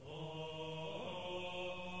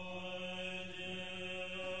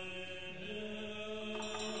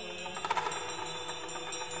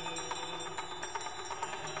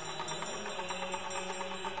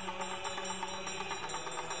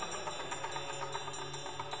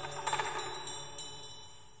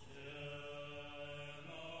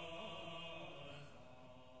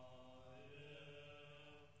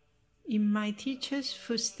In My Teacher's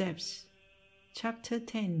Footsteps, Chapter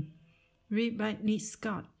 10, read by Nick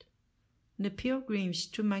Scott. The pilgrims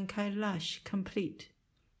to Mount Kailash complete.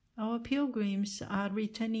 Our pilgrims are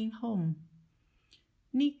returning home.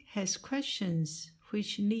 Nick has questions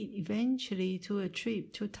which lead eventually to a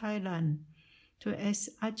trip to Thailand to ask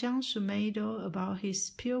Ajahn Sumedho about his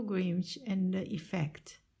pilgrimage and the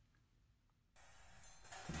effect.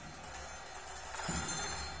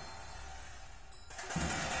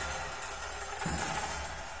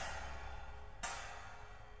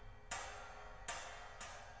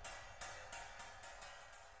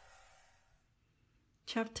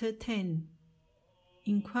 Chapter 10,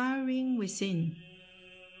 Inquiring Within.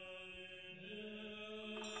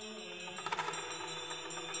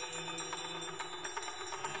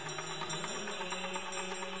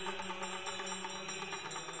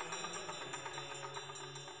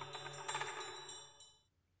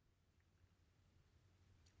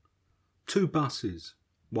 Two buses,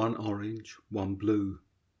 one orange, one blue.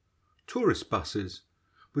 Tourist buses,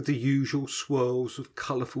 with the usual swirls of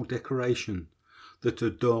colourful decoration that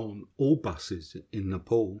adorn all buses in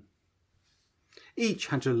Nepal. Each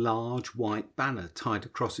had a large white banner tied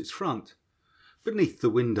across its front, beneath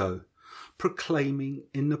the window, proclaiming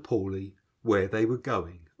in Nepali where they were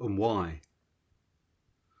going and why.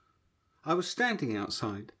 I was standing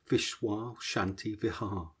outside Vishwa Shanti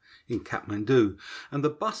Vihar in Kathmandu, and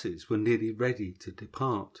the buses were nearly ready to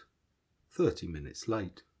depart, 30 minutes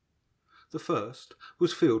late. The first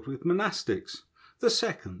was filled with monastics, the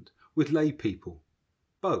second with lay people,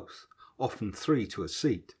 both often 3 to a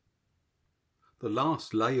seat. The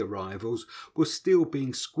last lay arrivals were still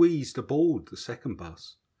being squeezed aboard the second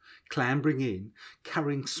bus, clambering in,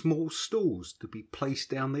 carrying small stools to be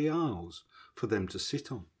placed down the aisles for them to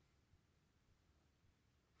sit on.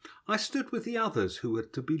 I stood with the others who were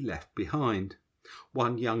to be left behind,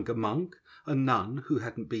 one younger monk, a nun who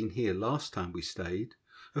hadn't been here last time we stayed,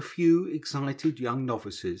 a few excited young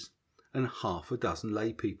novices, and half a dozen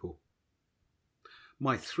lay people.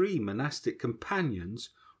 My 3 monastic companions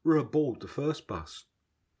were aboard the first bus,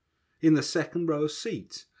 in the second row of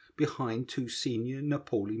seats, behind 2 senior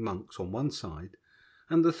Nepali monks on one side,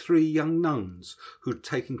 and the 3 young nuns who'd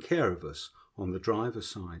taken care of us on the driver's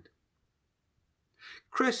side.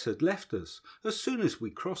 Chris had left us as soon as we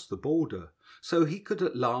crossed the border, so he could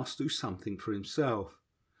at last do something for himself.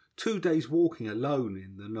 2 days walking alone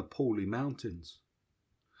in the Nepali mountains.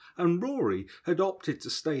 And Rory had opted to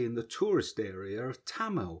stay in the tourist area of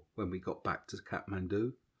Tamil when we got back to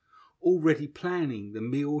Kathmandu, already planning the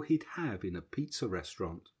meal he'd have in a pizza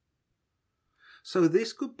restaurant. So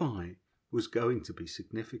this goodbye was going to be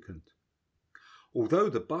significant. Although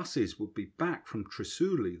the buses would be back from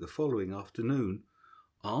Trisuli the following afternoon,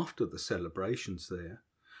 after the celebrations there,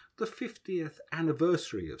 the 50th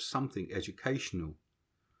anniversary of something educational.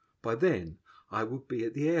 By then I would be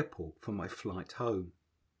at the airport for my flight home.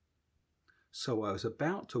 So I was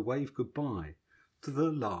about to wave goodbye to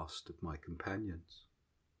the last of my companions.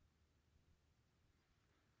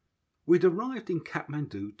 We'd arrived in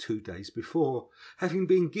Kathmandu 2 days before, having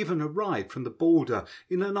been given a ride from the border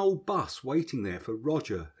in an old bus waiting there for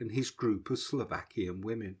Roger and his group of Slovakian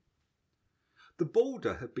women. The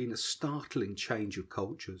border had been a startling change of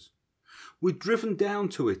cultures. We'd driven down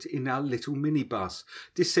to it in our little minibus,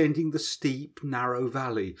 descending the steep, narrow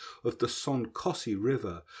valley of the Sonkosi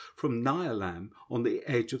River from Nyalam on the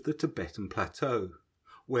edge of the Tibetan plateau,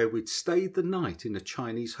 where we'd stayed the night in a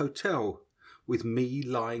Chinese hotel, with me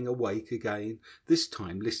lying awake again, this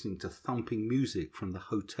time listening to thumping music from the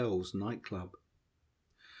hotel's nightclub.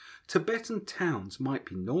 Tibetan towns might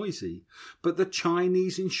be noisy, but the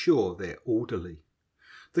Chinese ensure they're orderly.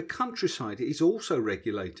 The countryside is also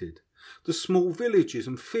regulated. The small villages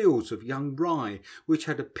and fields of young rye, which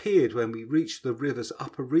had appeared when we reached the river's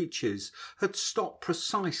upper reaches, had stopped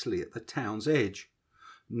precisely at the town's edge.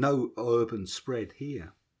 No urban spread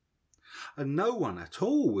here. And no one at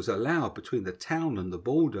all was allowed between the town and the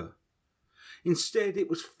border. Instead, it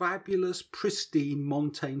was fabulous, pristine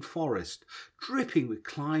montane forest, dripping with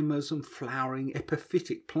climbers and flowering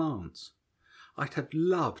epiphytic plants. I'd have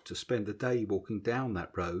loved to spend the day walking down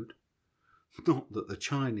that road. Not that the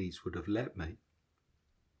Chinese would have let me.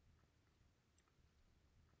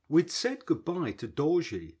 We'd said goodbye to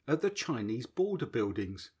Dorji at the Chinese border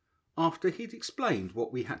buildings, after he'd explained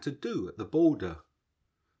what we had to do at the border.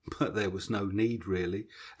 But there was no need really,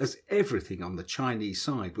 as everything on the Chinese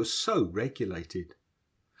side was so regulated.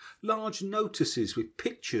 Large notices with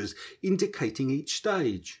pictures indicating each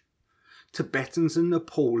stage. Tibetans and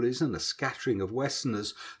Nepalis and a scattering of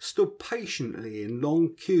Westerners stood patiently in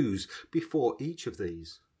long queues before each of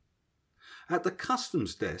these. At the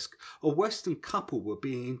customs desk, a Western couple were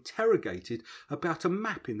being interrogated about a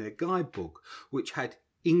map in their guidebook which had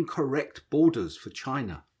incorrect borders for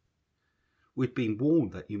China. We'd been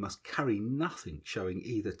warned that you must carry nothing showing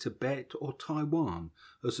either Tibet or Taiwan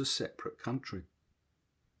as a separate country.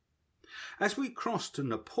 As we crossed to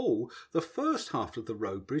Nepal, the first half of the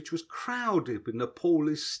road bridge was crowded with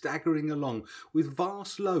Nepalese staggering along with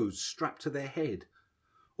vast loads strapped to their head,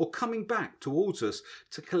 or coming back towards us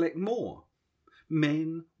to collect more.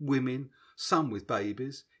 Men, women, some with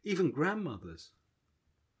babies, even grandmothers.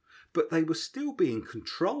 But they were still being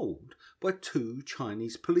controlled by 2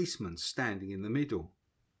 Chinese policemen standing in the middle.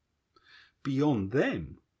 Beyond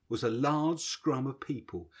them was a large scrum of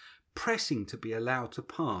people pressing to be allowed to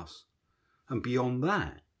pass, and beyond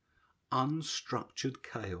that, unstructured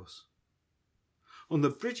chaos. On the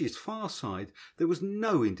bridge's far side, there was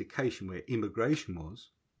no indication where immigration was.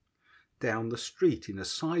 Down the street in a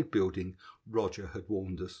side building, Roger had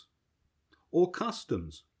warned us. Or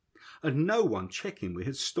customs, and no one checking we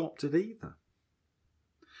had stopped at either.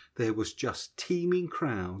 There was just teeming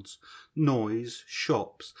crowds, noise,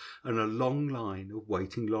 shops, and a long line of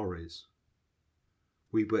waiting lorries.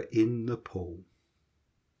 We were in Nepal.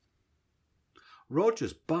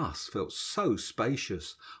 Roger's bus felt so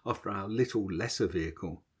spacious after our little lesser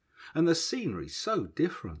vehicle, and the scenery so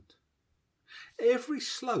different. Every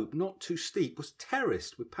slope not too steep was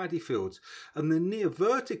terraced with paddy fields, and the near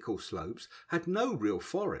vertical slopes had no real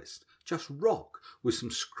forest, just rock with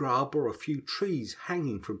some scrub or a few trees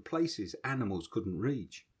hanging from places animals couldn't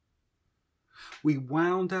reach. We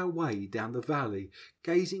wound our way down the valley,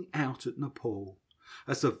 gazing out at Nepal,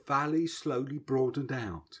 as the valley slowly broadened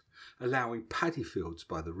out, allowing paddy fields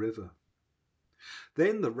by the river.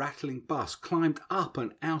 Then the rattling bus climbed up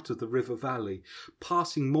and out of the river valley,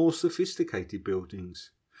 passing more sophisticated buildings,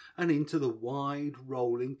 and into the wide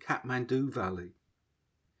rolling Kathmandu valley.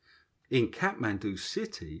 In Kathmandu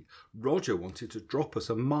city, Roger wanted to drop us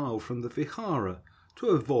a mile from the vihara to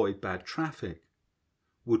avoid bad traffic.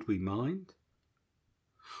 Would we mind?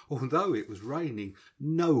 Although it was raining,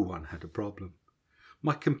 no one had a problem.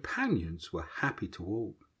 My companions were happy to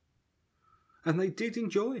walk. And they did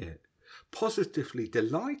enjoy it, positively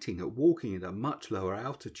delighting at walking at a much lower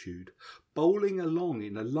altitude, bowling along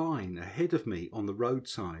in a line ahead of me on the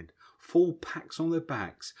roadside, full packs on their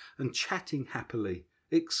backs, and chatting happily,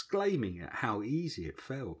 exclaiming at how easy it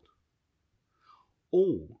felt.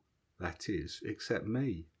 All, that is, except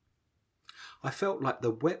me. I felt like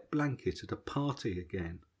the wet blanket at a party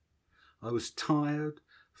again. I was tired,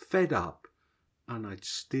 fed up, and I'd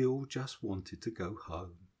still just wanted to go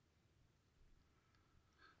home.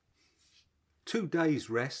 2 days'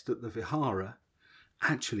 rest at the vihara,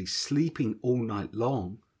 actually sleeping all night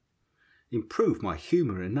long, improved my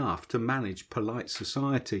humour enough to manage polite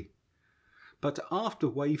society. But after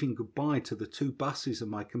waving goodbye to the 2 buses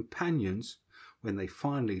and my companions, when they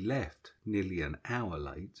finally left nearly an hour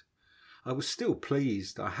late, I was still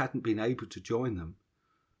pleased I hadn't been able to join them,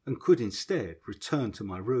 and could instead return to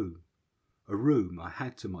my room, a room I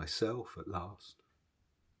had to myself at last.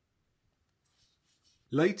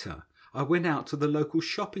 Later, I went out to the local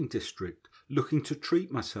shopping district, looking to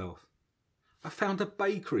treat myself. I found a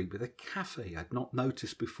bakery with a cafe I'd not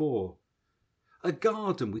noticed before, a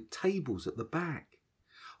garden with tables at the back,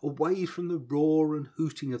 away from the roar and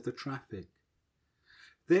hooting of the traffic.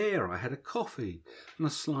 There I had a coffee and a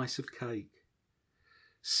slice of cake.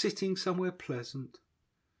 Sitting somewhere pleasant,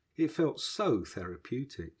 it felt so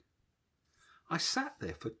therapeutic. I sat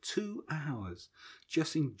there for 2 hours,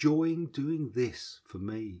 just enjoying doing this for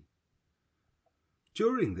me.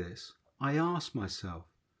 During this, I asked myself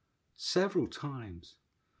several times,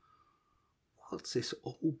 what's this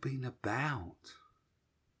all been about?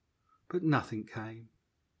 But nothing came.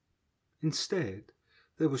 Instead,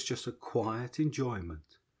 there was just a quiet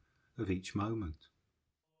enjoyment of each moment.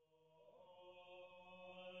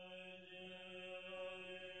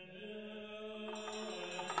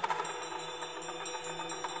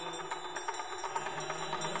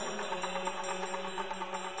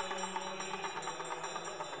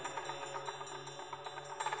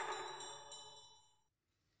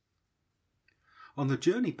 On the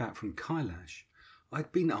journey back from Kailash,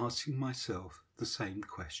 I'd been asking myself the same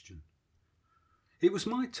question. It was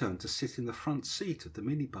my turn to sit in the front seat of the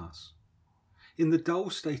minibus. In the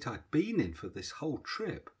dull state I'd been in for this whole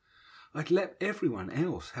trip, I'd let everyone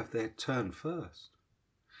else have their turn first.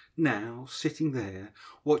 Now, sitting there,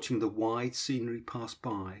 watching the wide scenery pass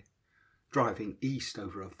by, driving east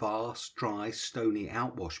over a vast, dry, stony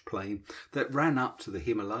outwash plain that ran up to the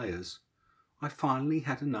Himalayas, I finally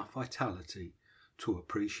had enough vitality to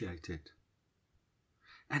appreciate it.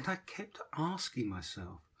 And I kept asking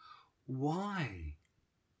myself, why?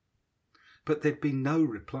 But there'd been no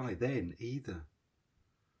reply then either.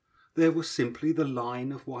 There was simply the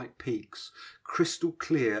line of white peaks, crystal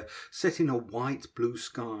clear, set in a white blue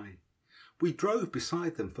sky. We drove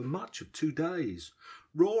beside them for much of 2 days,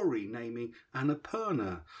 Rory naming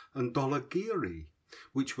Annapurna and Dhoolagiri,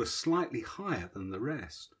 which were slightly higher than the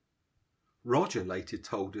rest. Roger later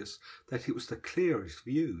told us that it was the clearest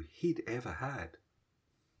view he'd ever had.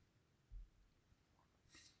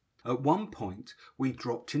 At one point, we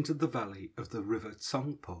dropped into the valley of the river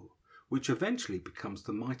Tsangpo, which eventually becomes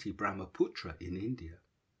the mighty Brahmaputra in India.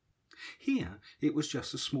 Here, it was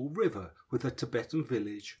just a small river with a Tibetan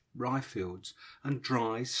village, rye fields, and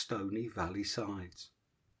dry, stony valley sides.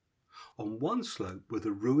 On one slope were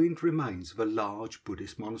the ruined remains of a large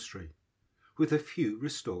Buddhist monastery, with a few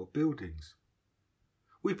restored buildings.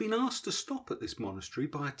 We'd been asked to stop at this monastery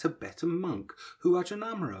by a Tibetan monk who Ajahn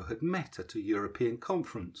Amaro had met at a European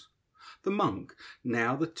conference. The monk,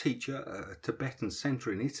 now the teacher at a Tibetan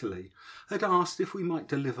centre in Italy, had asked if we might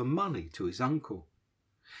deliver money to his uncle.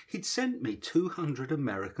 He'd sent me $200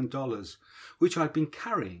 American, which I'd been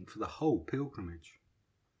carrying for the whole pilgrimage.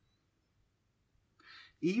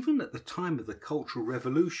 Even at the time of the Cultural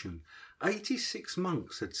Revolution, 86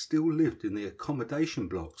 monks had still lived in the accommodation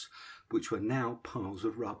blocks, which were now piles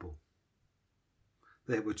of rubble.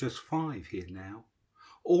 There were just 5 here now,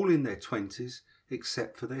 all in their 20s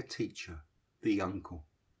except for their teacher, the uncle.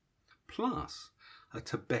 Plus a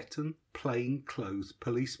Tibetan plain-clothed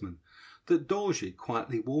policeman that Dorji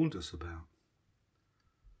quietly warned us about.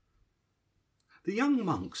 The young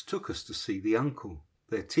monks took us to see the uncle,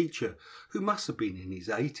 their teacher, who must have been in his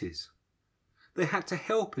 80s. They had to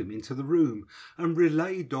help him into the room and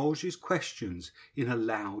relay Dorji's questions in a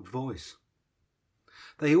loud voice.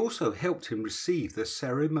 They also helped him receive the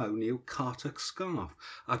ceremonial Kartak scarf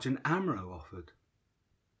Ajahn Amaro offered.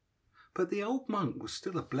 But the old monk was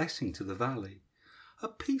still a blessing to the valley, a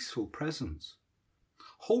peaceful presence.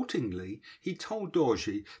 Haltingly, he told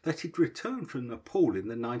Dorji that he'd returned from Nepal in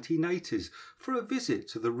the 1980s for a visit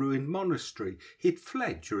to the ruined monastery he'd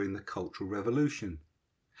fled during the Cultural Revolution.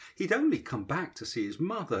 He'd only come back to see his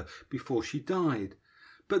mother before she died,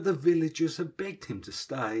 but the villagers had begged him to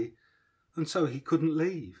stay, and so he couldn't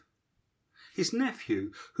leave. His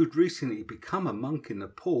nephew, who'd recently become a monk in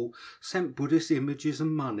Nepal, sent Buddhist images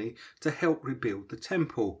and money to help rebuild the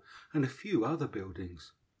temple and a few other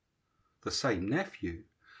buildings. The same nephew,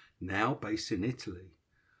 now based in Italy,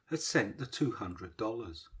 had sent the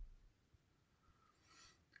 $200.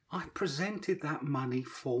 I presented that money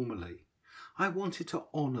formally. I wanted to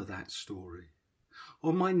honour that story.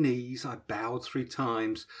 On my knees I bowed 3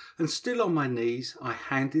 times, and still on my knees I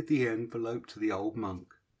handed the envelope to the old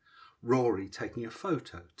monk, Rory taking a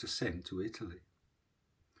photo to send to Italy.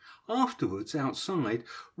 Afterwards, outside,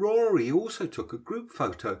 Rory also took a group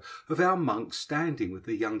photo of our monks standing with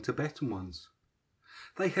the young Tibetan ones.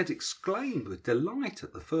 They had exclaimed with delight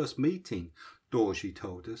at the first meeting, Dorji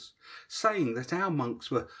told us, saying that our monks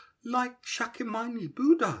were like Shakyamuni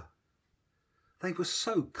Buddha. They were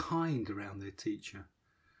so kind around their teacher.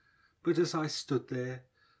 But as I stood there,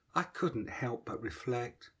 I couldn't help but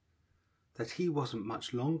reflect that he wasn't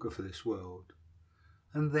much longer for this world.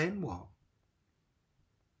 And then what?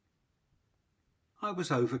 I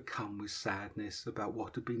was overcome with sadness about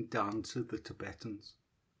what had been done to the Tibetans.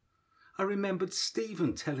 I remembered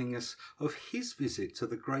Stephen telling us of his visit to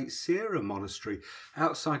the great Sierra monastery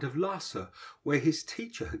outside of Lhasa, where his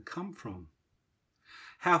teacher had come from.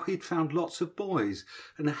 How he'd found lots of boys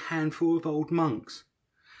and a handful of old monks,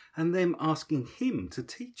 and them asking him to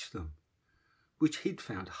teach them, which he'd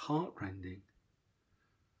found heartrending.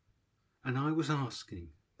 And I was asking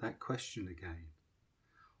that question again.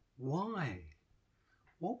 Why?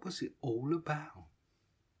 What was it all about?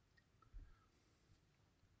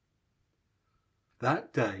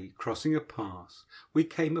 That day, crossing a pass, we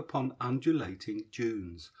came upon undulating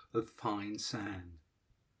dunes of fine sand.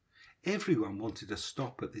 Everyone wanted to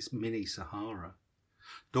stop at this mini Sahara.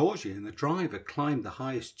 Dorji and the driver climbed the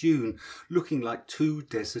highest dune, looking like 2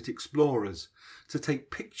 desert explorers, to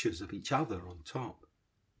take pictures of each other on top.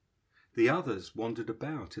 The others wandered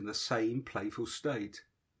about in the same playful state,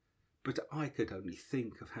 but I could only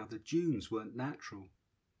think of how the dunes weren't natural.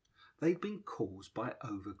 They'd been caused by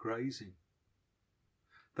overgrazing.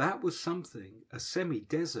 That was something a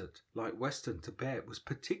semi-desert like Western Tibet was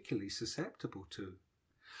particularly susceptible to.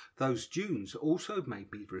 Those dunes also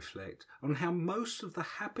made me reflect on how most of the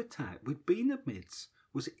habitat we'd been amidst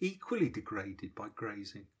was equally degraded by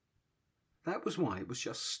grazing. That was why it was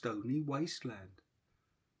just stony wasteland.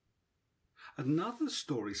 Another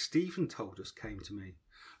story Stephen told us came to me,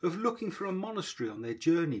 of looking for a monastery on their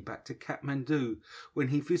journey back to Kathmandu when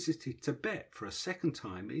he visited Tibet for a second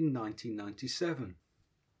time in 1997.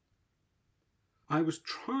 I was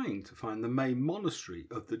trying to find the main monastery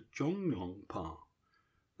of the Zhongnongpa.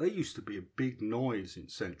 They used to be a big noise in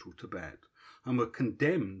central Tibet and were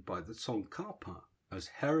condemned by the Tsongkhapa as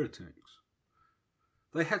heretics.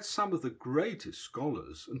 They had some of the greatest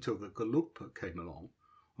scholars until the Gelugpa came along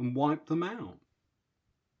and wiped them out.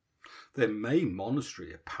 Their main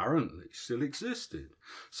monastery apparently still existed,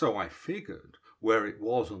 so I figured where it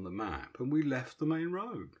was on the map and we left the main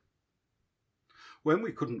road. When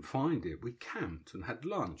we couldn't find it, we camped and had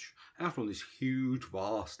lunch out on this huge,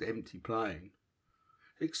 vast, empty plain,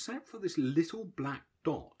 except for this little black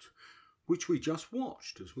dot, which we just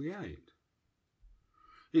watched as we ate.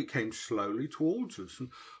 It came slowly towards us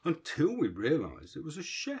until we realised it was a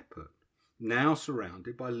shepherd, now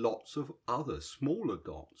surrounded by lots of other smaller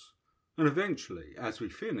dots. And eventually, as we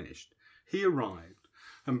finished, he arrived,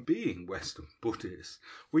 and being Western Buddhists,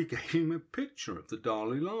 we gave him a picture of the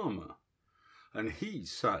Dalai Lama. And he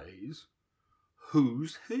says,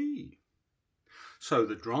 "Who's he?" So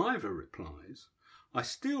the driver replies, I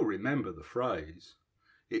still remember the phrase.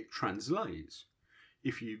 It translates,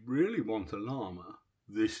 "If you really want a Lama,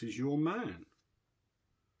 this is your man."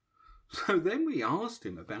 So then we asked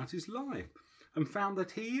him about his life and found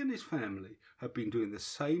that he and his family had been doing the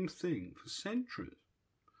same thing for centuries.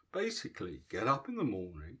 Basically, get up in the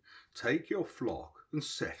morning, take your flock and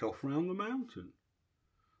set off round the mountain.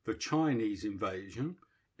 The Chinese invasion,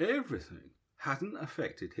 everything, hadn't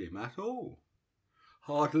affected him at all.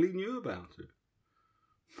 Hardly knew about it.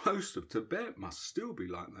 Most of Tibet must still be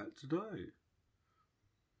like that today.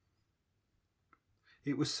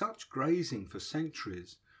 It was such grazing for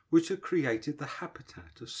centuries which had created the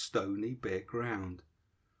habitat of stony bare ground,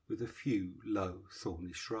 with a few low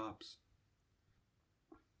thorny shrubs.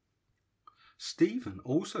 Stephen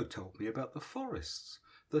also told me about the forests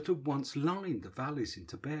that had once lined the valleys in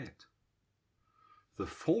Tibet. The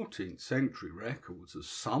 14th century records of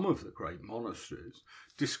some of the great monasteries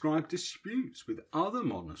describe disputes with other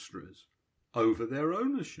monasteries over their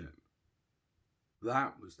ownership.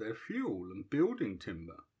 That was their fuel and building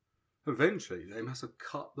timber. Eventually they must have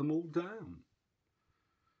cut them all down.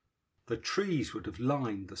 The trees would have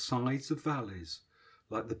lined the sides of valleys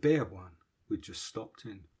like the bare one we'd just stopped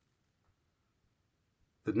in.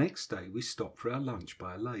 The next day we stopped for our lunch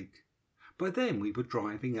by a lake. By then we were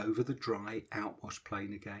driving over the dry outwash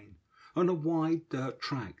plain again, on a wide dirt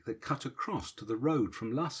track that cut across to the road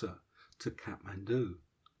from Lhasa to Kathmandu.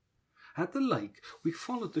 At the lake we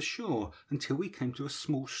followed the shore until we came to a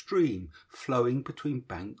small stream flowing between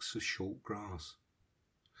banks of short grass.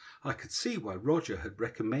 I could see why Roger had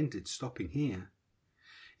recommended stopping here.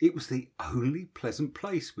 It was the only pleasant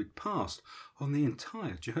place we'd passed on the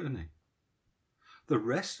entire journey. The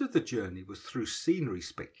rest of the journey was through scenery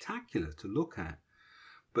spectacular to look at,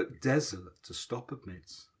 but desolate to stop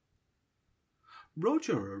amidst.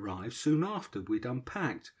 Roger arrived soon after we'd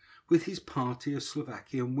unpacked, with his party of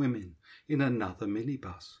Slovakian women in another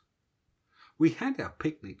minibus. We had our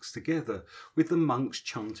picnics together, with the monks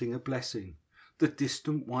chanting a blessing, the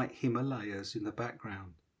distant white Himalayas in the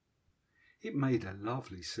background. It made a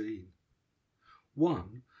lovely scene.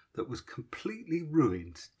 One that was completely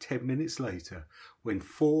ruined 10 minutes later when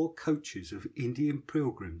 4 coaches of Indian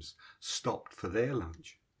pilgrims stopped for their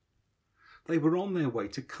lunch. They were on their way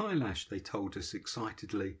to Kailash, they told us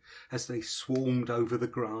excitedly, as they swarmed over the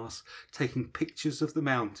grass, taking pictures of the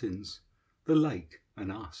mountains, the lake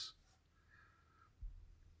and us.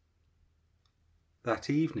 That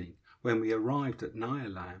evening, when we arrived at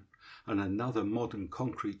Nyalam and another modern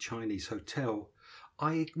concrete Chinese hotel,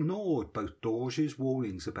 I ignored both Dorje's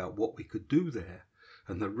warnings about what we could do there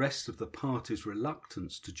and the rest of the party's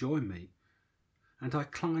reluctance to join me, and I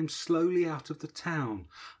climbed slowly out of the town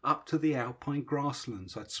up to the alpine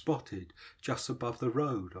grasslands I'd spotted just above the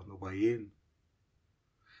road on the way in.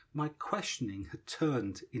 My questioning had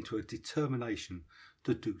turned into a determination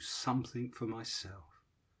to do something for myself.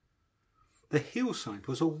 The hillside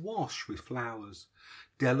was awash with flowers,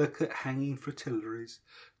 delicate hanging fritillaries,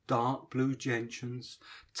 dark blue gentians,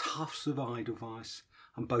 tufts of edelweiss,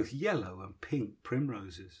 and both yellow and pink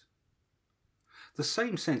primroses. The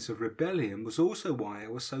same sense of rebellion was also why I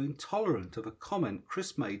was so intolerant of a comment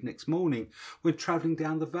Chris made next morning when travelling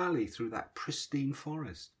down the valley through that pristine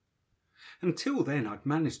forest. Until then I'd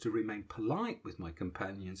managed to remain polite with my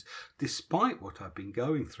companions, despite what I'd been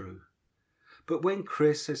going through. But when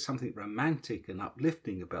Chris said something romantic and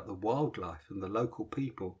uplifting about the wildlife and the local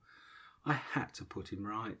people, I had to put him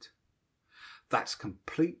right. "That's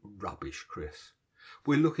complete rubbish, Chris.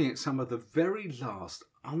 We're looking at some of the very last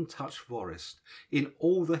untouched forest in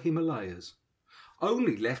all the Himalayas,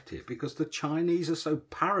 only left here because the Chinese are so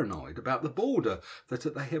paranoid about the border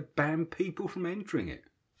that they have banned people from entering it.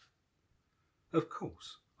 Of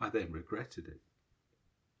course, I then regretted it.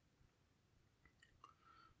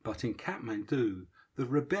 But in Kathmandu, the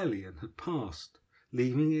rebellion had passed,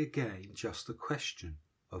 leaving again just the question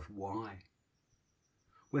of why.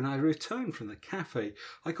 When I returned from the cafe,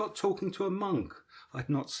 I got talking to a monk I'd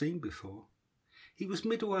not seen before. He was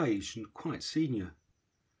middle-aged and quite senior.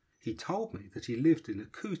 He told me that he lived in a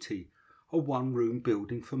kuti, a one-room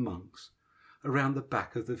building for monks, around the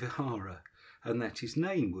back of the vihara, and that his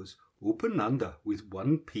name was Upananda with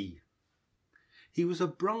one P. He was a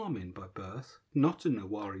Brahmin by birth, not a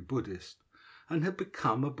Nawari Buddhist, and had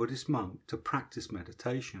become a Buddhist monk to practice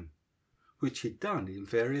meditation, which he'd done in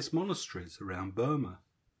various monasteries around Burma.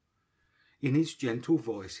 In his gentle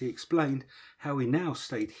voice he explained how he now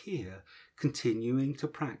stayed here, continuing to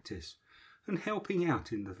practice and helping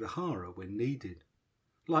out in the vihara when needed,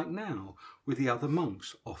 like now with the other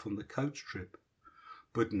monks off on the coach trip.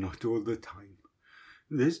 But not all the time.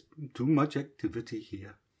 There's too much activity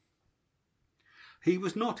here. He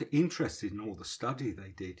was not interested in all the study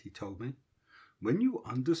they did, he told me. When you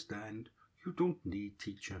understand, you don't need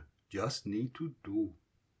teacher, just need to do.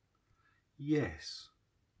 Yes.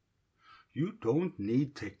 You don't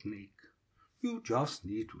need technique, you just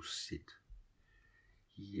need to sit.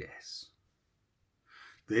 Yes.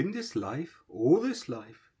 Then this life, all this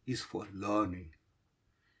life, is for learning.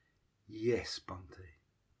 Yes, Bhante,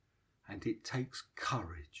 and it takes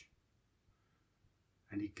courage.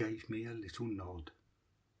 And he gave me a little nod.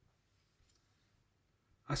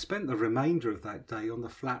 I spent the remainder of that day on the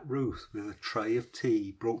flat roof with a tray of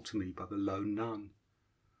tea brought to me by the lone nun.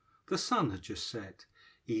 The sun had just set,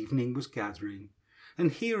 evening was gathering,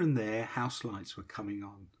 and here and there house lights were coming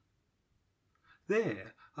on.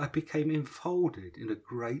 There I became enfolded in a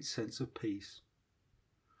great sense of peace.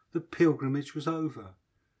 The pilgrimage was over,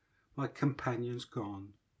 my companions gone.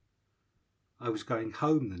 I was going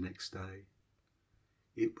home the next day.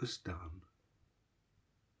 It was done.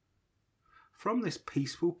 From this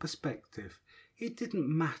peaceful perspective, it didn't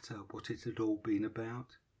matter what it had all been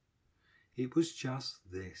about. It was just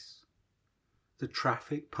this. The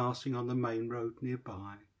traffic passing on the main road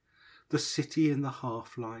nearby, the city in the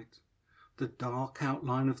half-light, the dark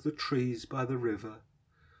outline of the trees by the river,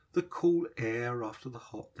 the cool air after the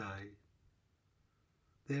hot day.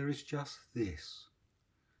 There is just this,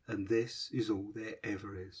 and this is all there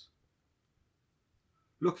ever is.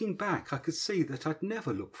 Looking back, I could see that I'd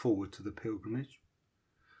never looked forward to the pilgrimage.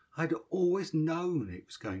 I'd always known it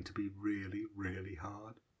was going to be really, really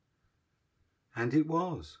hard. And it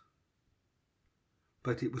was.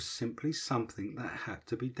 But it was simply something that had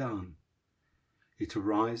to be done. It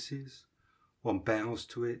arises, one bows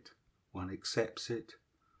to it, one accepts it,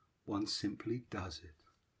 one simply does it.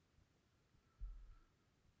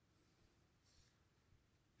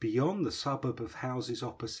 Beyond the suburb of houses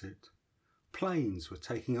opposite, planes were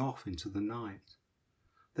taking off into the night,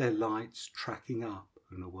 their lights tracking up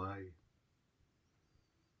and away.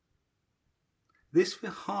 This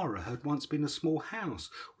vihara had once been a small house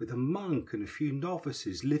with a monk and a few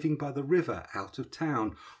novices living by the river out of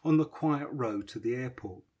town on the quiet road to the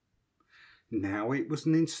airport. Now it was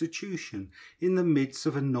an institution in the midst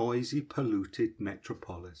of a noisy, polluted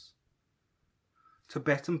metropolis.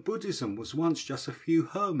 Tibetan Buddhism was once just a few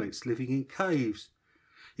hermits living in caves.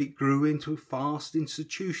 It grew into vast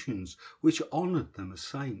institutions which honoured them as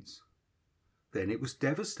saints. Then it was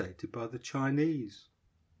devastated by the Chinese.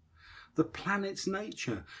 The planet's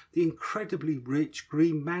nature, the incredibly rich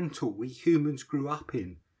green mantle we humans grew up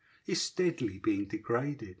in, is steadily being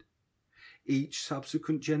degraded. Each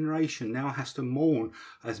subsequent generation now has to mourn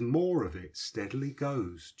as more of it steadily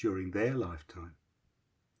goes during their lifetime.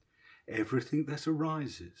 Everything that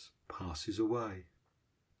arises passes away.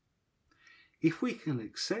 If we can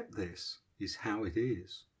accept this is how it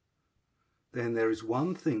is, then there is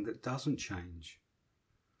one thing that doesn't change,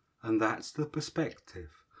 and that's the perspective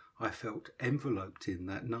I felt enveloped in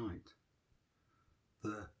that night.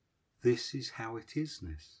 The "this is how it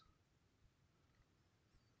is"ness.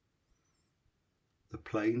 The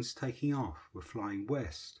planes taking off were flying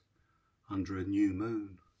west under a new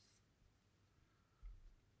moon.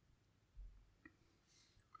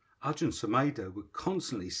 Ajahn Sumedho would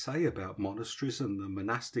constantly say about monasteries and the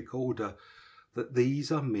monastic order that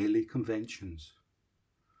these are merely conventions.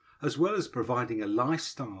 As well as providing a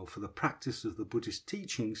lifestyle for the practice of the Buddhist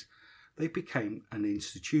teachings, they became an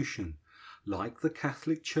institution, like the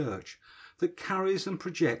Catholic Church, that carries and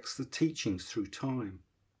projects the teachings through time.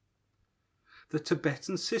 The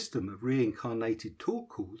Tibetan system of reincarnated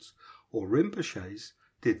tulkus or rinpoches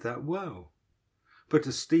did that well. But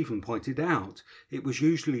as Stephen pointed out, it was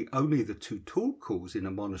usually only the two tulkus in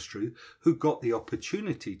a monastery who got the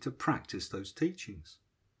opportunity to practice those teachings.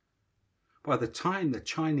 By the time the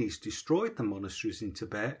Chinese destroyed the monasteries in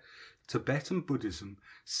Tibet, Tibetan Buddhism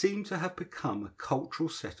seemed to have become a cultural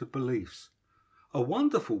set of beliefs, a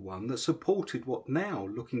wonderful one that supported what now,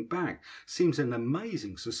 looking back, seems an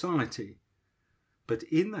amazing society. But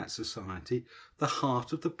in that society, the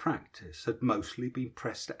heart of the practice had mostly been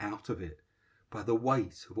pressed out of it by the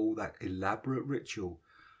weight of all that elaborate ritual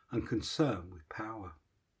and concern with power.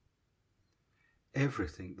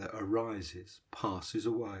 Everything that arises passes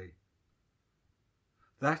away.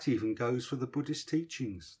 That even goes for the Buddhist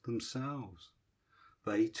teachings themselves.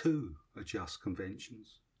 They too are just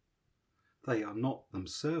conventions. They are not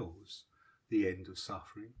themselves the end of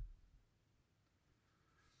suffering.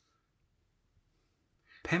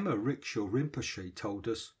 Pema Riksha Rinpoche told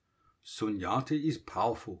us, "Sunyata is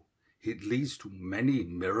powerful. It leads to many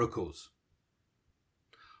miracles."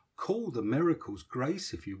 Call the miracles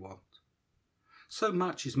grace if you want. So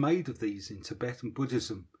much is made of these in Tibetan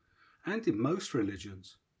Buddhism and in most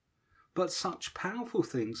religions. But such powerful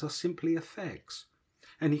things are simply effects,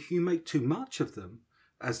 and if you make too much of them,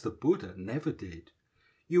 as the Buddha never did,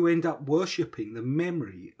 you end up worshipping the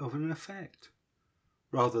memory of an effect,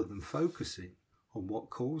 rather than focusing on what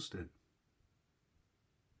caused it.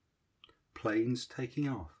 Planes taking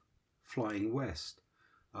off, flying west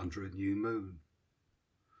under a new moon,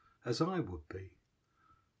 as I would be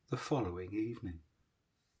the following evening.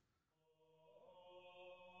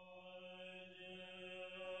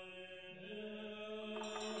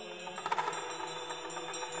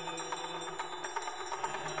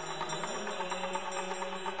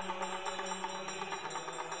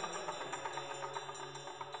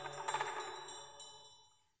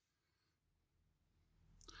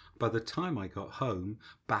 By the time I got home,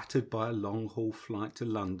 battered by a long-haul flight to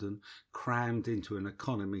London, crammed into an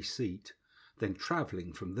economy seat, then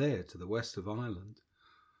travelling from there to the west of Ireland,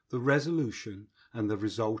 the resolution and the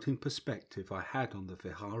resulting perspective I had on the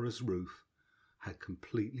Vihara's roof had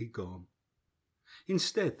completely gone.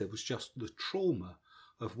 Instead, there was just the trauma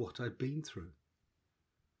of what I'd been through.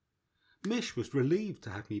 Mish was relieved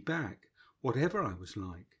to have me back, whatever I was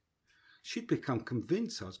like. She'd become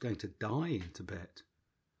convinced I was going to die in Tibet.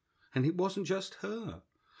 And it wasn't just her.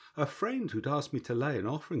 A friend who'd asked me to lay an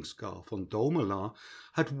offering scarf on Dhormala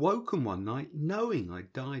had woken one night knowing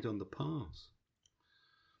I'd died on the pass.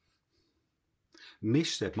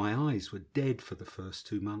 Mish said my eyes were dead for the first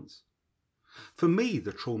 2 months. For me,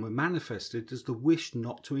 the trauma manifested as the wish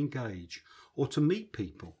not to engage or to meet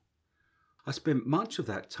people. I spent much of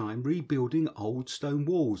that time rebuilding old stone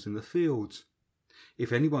walls in the fields.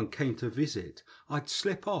 If anyone came to visit, I'd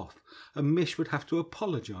slip off and Mish would have to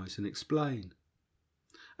apologise and explain.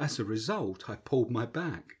 As a result, I pulled my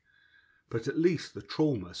back, but at least the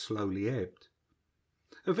trauma slowly ebbed.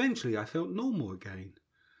 Eventually I felt normal again,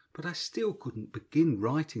 but I still couldn't begin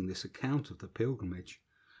writing this account of the pilgrimage,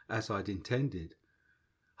 as I'd intended.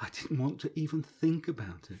 I didn't want to even think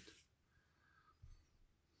about it.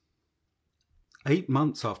 8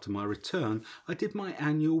 months after my return, I did my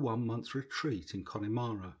annual 1-month retreat in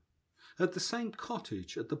Connemara, at the same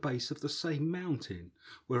cottage at the base of the same mountain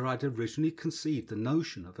where I'd originally conceived the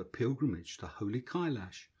notion of a pilgrimage to Holy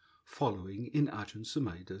Kailash, following in Ajahn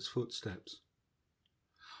Sumedho's footsteps.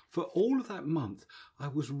 For all of that month, I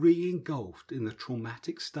was re-engulfed in the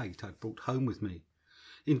traumatic state I'd brought home with me,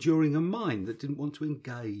 enduring a mind that didn't want to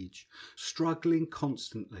engage, struggling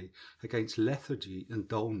constantly against lethargy and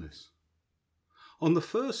dullness. On the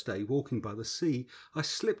first day, walking by the sea, I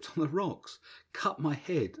slipped on the rocks, cut my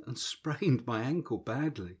head and sprained my ankle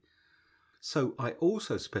badly. So I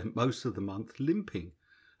also spent most of the month limping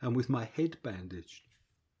and with my head bandaged.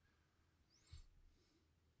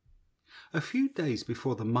 A few days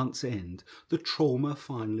before the month's end, the trauma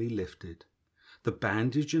finally lifted. The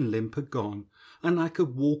bandage and limp had gone, and I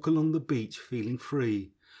could walk along the beach feeling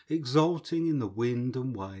free, exulting in the wind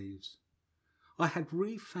and waves. I had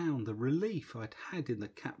refound the relief I'd had in the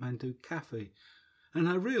Kathmandu cafe, and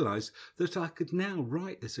I realised that I could now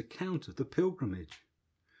write this account of the pilgrimage.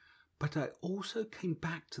 But I also came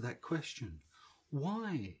back to that question.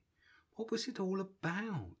 Why? What was it all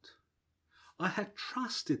about? I had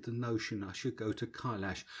trusted the notion I should go to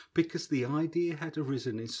Kailash because the idea had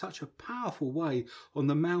arisen in such a powerful way on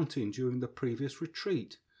the mountain during the previous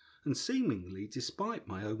retreat, and seemingly despite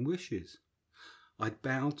my own wishes. I'd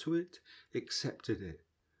bowed to it, accepted it.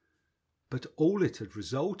 But all it had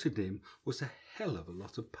resulted in was a hell of a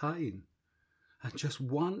lot of pain. and just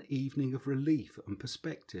one evening of relief and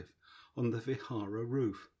perspective on the Vihara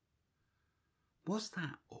roof. Was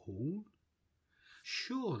that all?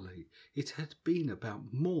 Surely it had been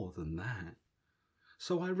about more than that.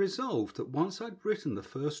 So I resolved that once I'd written the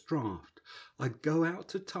first draft, I'd go out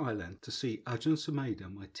to Thailand to see Ajahn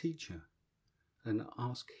Sumedho, my teacher, and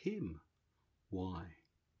ask him why.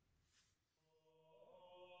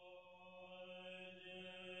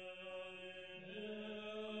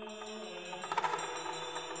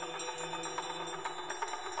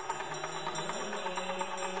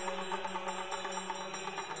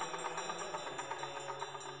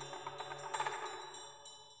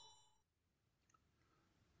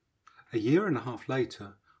 A year and a half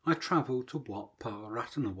later, I travelled to Wat Pa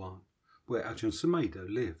Ratanawan, where Ajahn Sumedho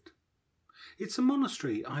lived. It's a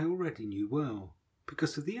monastery I already knew well,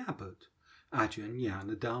 because of the abbot, Ajahn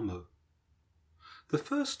Nyanadamo. The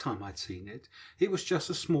first time I'd seen it, it was just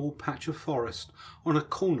a small patch of forest on a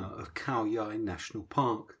corner of Khao Yai National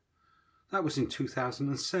Park. That was in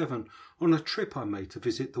 2007, on a trip I made to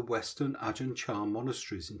visit the Western Ajahn Chah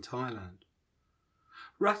monasteries in Thailand.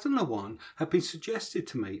 Ratanawan had been suggested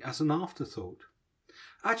to me as an afterthought.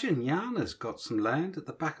 Ajahn Nyana's got some land at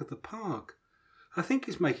the back of the park. I think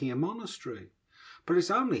he's making a monastery, but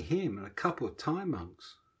it's only him and a couple of Thai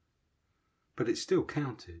monks. But it still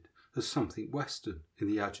counted as something Western in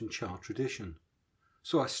the Ajahn Chah tradition,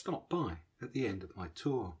 so I stopped by at the end of my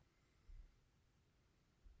tour.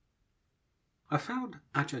 I found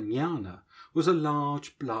Ajahn Nyana was a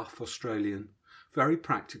large, bluff Australian, very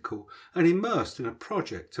practical, and immersed in a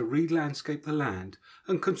project to re-landscape the land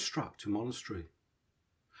and construct a monastery.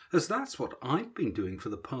 As that's what I'd been doing for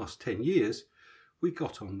the past 10 years, we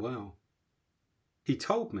got on well. He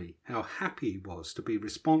told me how happy he was to be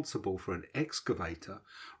responsible for an excavator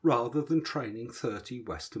rather than training 30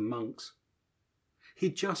 Western monks.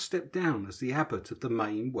 He'd just stepped down as the abbot of the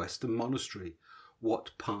main Western monastery,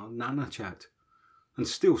 Wat Pa Nanachat, and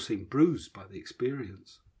still seemed bruised by the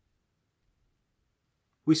experience.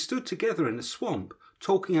 We stood together in a swamp,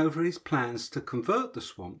 talking over his plans to convert the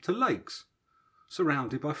swamp to lakes,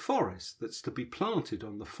 surrounded by forest that's to be planted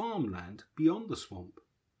on the farmland beyond the swamp.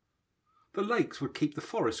 The lakes would keep the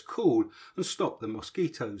forest cool and stop the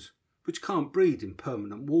mosquitoes, which can't breed in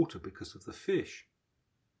permanent water because of the fish.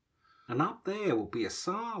 And up there will be a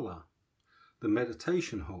sala, the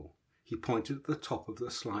meditation hall. He pointed at the top of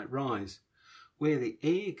the slight rise, where the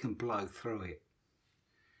air can blow through it.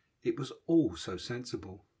 It was all so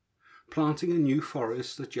sensible. Planting a new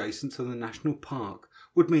forest adjacent to the national park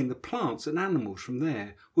would mean the plants and animals from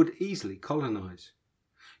there would easily colonise.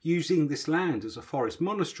 Using this land as a forest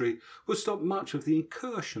monastery would stop much of the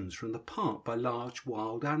incursions from the park by large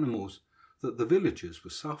wild animals that the villagers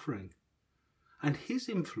were suffering. And his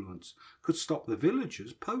influence could stop the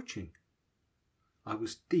villagers poaching. I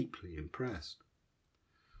was deeply impressed.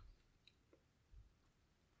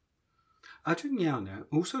 Ajahn Nyana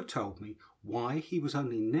also told me why he was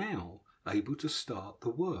only now able to start the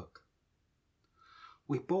work.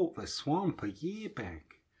 We bought the swamp a year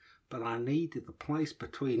back, but I needed the place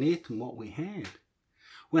between it and what we had.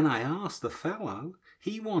 When I asked the fellow,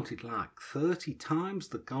 he wanted like 30 times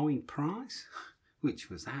the going price, which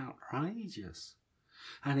was outrageous.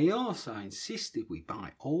 And he also insisted we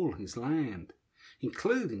buy all his land,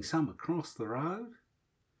 including some across the road.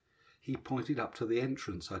 He pointed up to the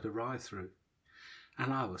entrance I'd arrived through,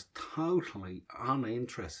 and I was totally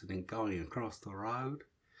uninterested in going across the road.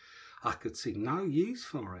 I could see no use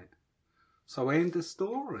for it. So end of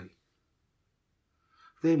story.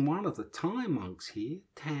 Then one of the Thai monks here,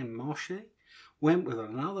 Tan Moshe, went with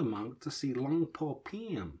another monk to see Long Po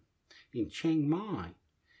Piam in Chiang Mai.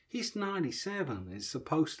 He's 97 and is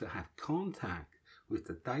supposed to have contact with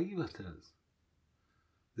the Devatas.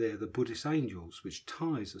 They're the Buddhist angels which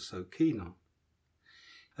Thais are so keen on.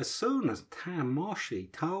 As soon as Tan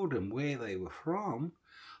Moshe told him where they were from,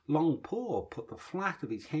 Long Po put the flat of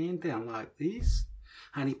his hand down like this,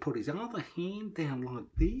 and he put his other hand down like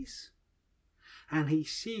this, and he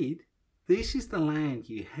said, "This is the land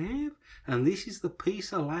you have, and this is the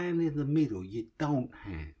piece of land in the middle you don't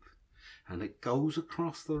have, and it goes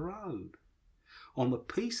across the road. On the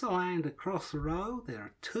piece of land across the road there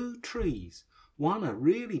are 2 trees, one a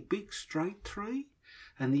really big straight tree,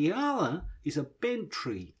 and the other is a bent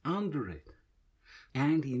tree under it.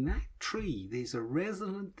 And in that tree there's a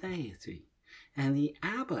resident deity, and the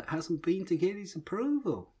abbot hasn't been to get his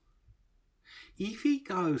approval. If he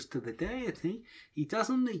goes to the deity, he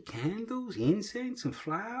doesn't need candles, incense and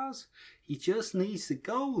flowers. He just needs to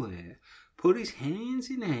go there, put his hands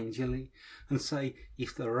in Angeli and say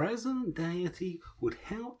if the resident deity would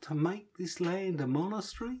help to make this land a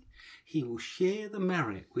monastery, he will share the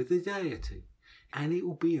merit with the deity, and it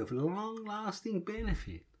will be of long-lasting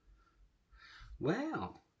benefit.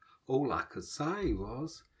 Well, all I could say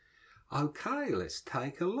was, okay, let's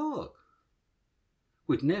take a look.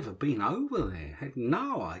 We'd never been over there, had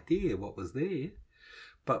no idea what was there,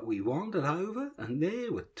 but we wandered over and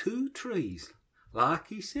there were 2 trees, like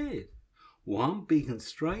he said, one big and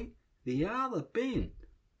straight, the other bent.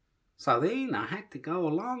 So then I had to go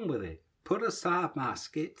along with it, put aside my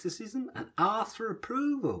scepticism and ask for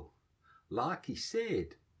approval. Like he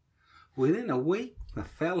said, within a week the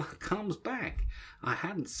fella comes back. I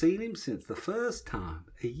hadn't seen him since the first time,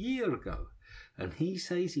 a year ago, and he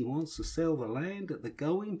says he wants to sell the land at the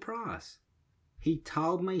going price. He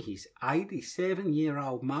told me his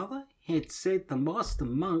 87-year-old mother had said the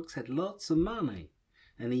Boston monks had lots of money,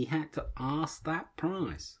 and he had to ask that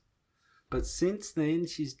price. But since then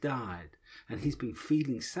she's died, and he's been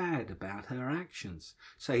feeling sad about her actions,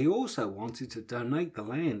 so he also wanted to donate the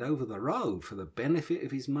land over the road for the benefit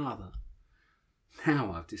of his mother.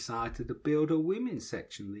 Now I've decided to build a women's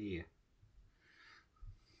section there.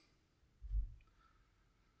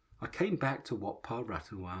 I came back to Wat Pah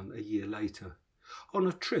Ratchawan a year later, on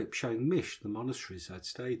a trip showing Mish the monasteries I'd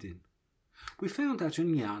stayed in. We found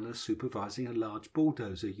Ajahn Nyana supervising a large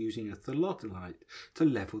bulldozer using a theodolite to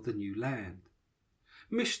level the new land.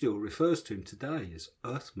 Mish still refers to him today as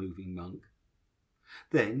earth-moving monk.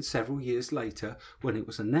 Then, several years later, when it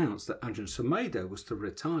was announced that Ajahn Sumedho was to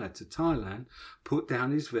retire to Thailand, put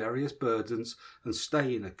down his various burdens and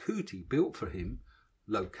stay in a kuti built for him,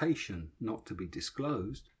 location not to be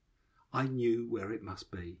disclosed, I knew where it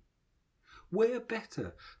must be. Where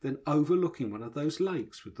better than overlooking one of those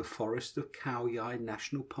lakes with the forest of Khao Yai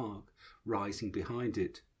National Park rising behind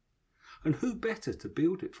it? And who better to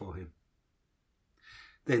build it for him?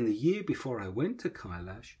 Then the year before I went to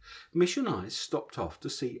Kailash, Mish and I stopped off to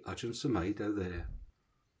see Ajahn Sumedho there.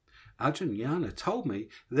 Ajahn Nyana told me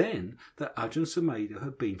then that Ajahn Sumedho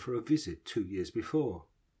had been for a visit 2 years before.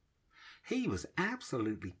 He was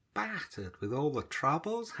absolutely battered with all the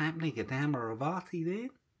troubles happening at Amaravati then,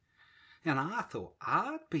 and I thought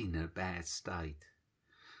I'd been in a bad state.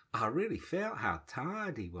 I really felt how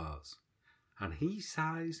tired he was, and he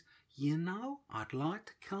says, I'd like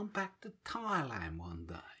to come back to Thailand one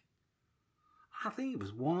day. I think he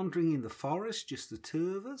was wandering in the forest, just the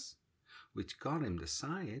 2 of us, which got him to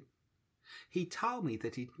say it. He told me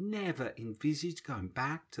that he'd never envisaged going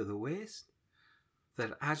back to the West,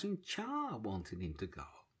 that Ajahn Chah wanted him to go.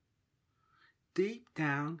 Deep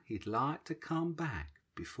down, he'd like to come back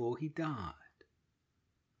before he died.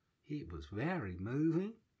 It was very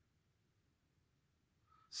moving.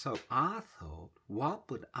 So I thought, what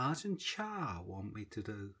would Ajahn Chah want me to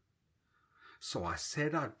do? So I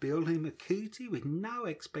said I'd build him a kuti with no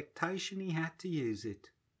expectation he had to use it.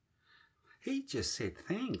 He just said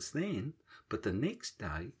thanks then, but the next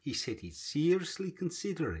day he said he'd seriously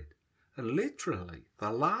consider it, and literally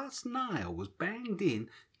the last nail was banged in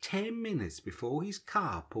 10 minutes before his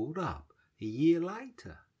car pulled up a year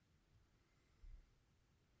later.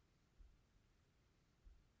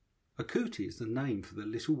 A kuti is the name for the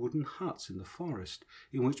little wooden huts in the forest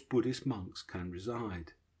in which Buddhist monks can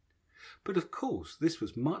reside. But of course this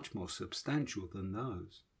was much more substantial than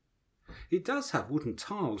those. It does have wooden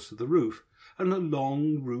tiles to the roof and a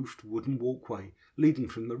long roofed wooden walkway leading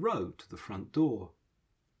from the road to the front door.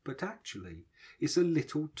 But actually it's a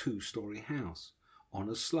little 2-story house on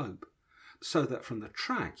a slope, so that from the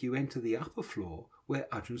track you enter the upper floor where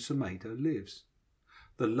Ajahn Sumedho lives.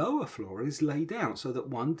 The lower floor is laid out so that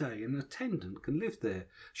one day an attendant can live there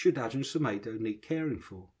should Ajahn Sumedho need caring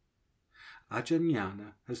for. Ajahn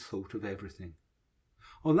Nyana has thought of everything.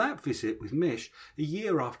 On that visit with Mish, a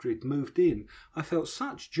year after he'd moved in, I felt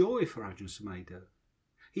such joy for Ajahn Sumedho.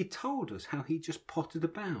 He told us how he just pottered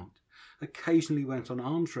about, occasionally went on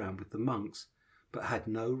alms round with the monks, but had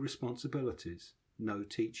no responsibilities, no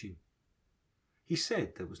teaching. He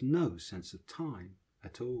said there was no sense of time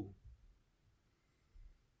at all.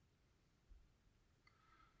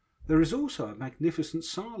 There is also a magnificent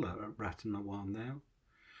sala at Ratchawan now,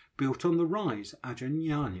 built on the rise Ajahn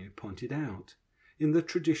Nyana pointed out, in the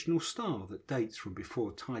traditional style that dates from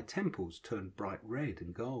before Thai temples turned bright red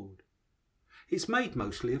and gold. It's made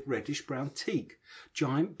mostly of reddish-brown teak,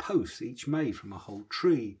 giant posts each made from a whole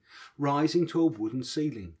tree, rising to a wooden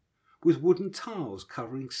ceiling, with wooden tiles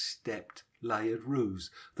covering stepped, layered roofs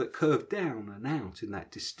that curve down and out in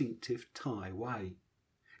that distinctive Thai way,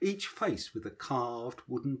 each faced with a carved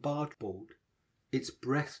wooden barge board. It's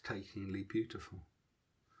breathtakingly beautiful.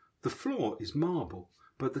 The floor is marble,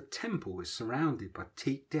 but the temple is surrounded by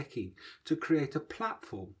teak decking to create a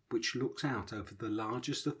platform which looks out over the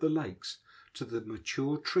largest of the lakes to the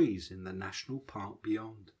mature trees in the national park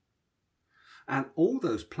beyond. And all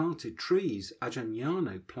those planted trees Ajahn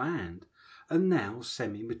Yano planned are now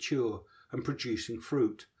semi-mature and producing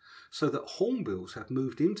fruit, so that hornbills have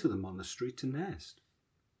moved into the monastery to nest.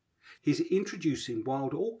 He's introducing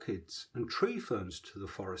wild orchids and tree ferns to the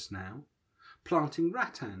forest now, planting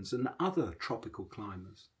rattans and other tropical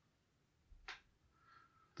climbers.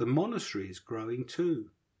 The monastery is growing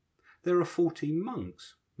too. There are 14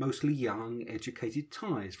 monks, mostly young, educated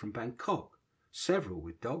Thais from Bangkok, several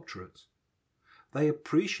with doctorates. They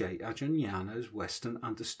appreciate Ajahn Yano's Western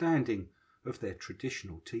understanding of their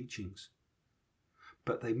traditional teachings.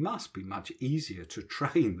 But they must be much easier to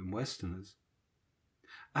train than Westerners.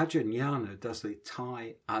 Ajahn Yana does the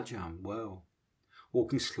Thai Ajahn well,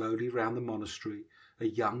 walking slowly round the monastery, a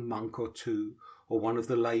young monk or two, or one of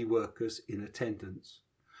the lay workers in attendance,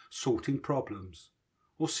 sorting problems,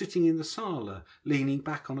 or sitting in the sala, leaning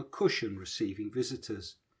back on a cushion receiving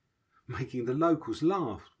visitors, making the locals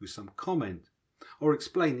laugh with some comment, or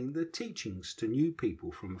explaining the teachings to new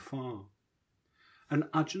people from afar. And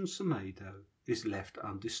Ajahn Sumedho is left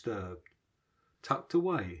undisturbed, tucked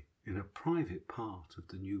away in a private part of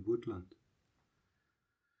the new woodland.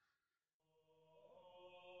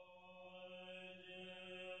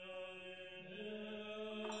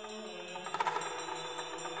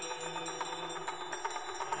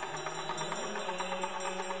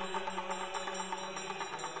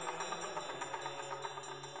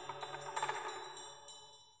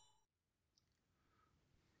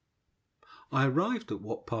 I arrived at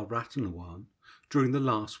Wat Pah Ratanawan during the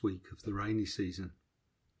last week of the rainy season.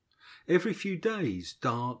 Every few days,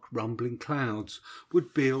 dark, rumbling clouds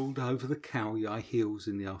would build over the Khao Yai hills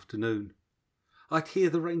in the afternoon. I'd hear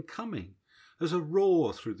the rain coming as a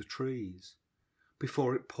roar through the trees,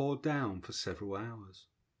 before it poured down for several hours.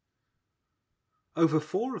 Over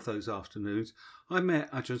 4 of those afternoons, I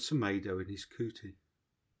met Ajahn Sumedho in his kuti.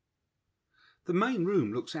 The main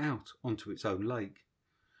room looks out onto its own lake,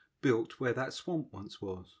 built where that swamp once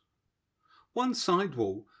was. One side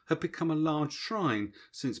wall had become a large shrine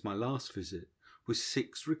since my last visit, with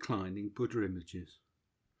 6 reclining Buddha images.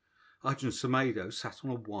 Ajahn Sumedho sat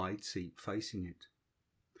on a wide seat facing it.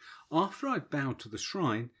 After I'd bowed to the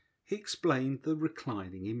shrine, he explained the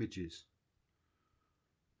reclining images.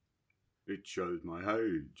 It shows my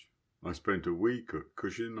age. I spent a week at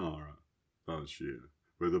Kushinara last year,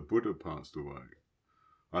 where the Buddha passed away.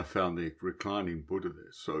 I found the reclining Buddha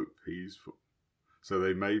there so peaceful, so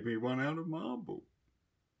they made me one out of marble.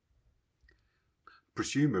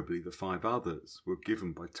 Presumably the 5 others were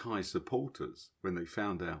given by Thai supporters when they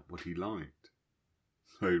found out what he liked.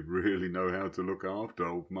 They really know how to look after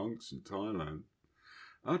old monks in Thailand.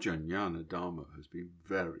 Ajahn Yana Dharma has been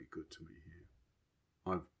very good to me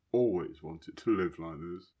here. I've always wanted to live like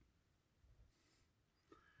this.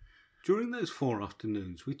 During those 4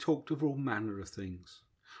 afternoons we talked of all manner of things,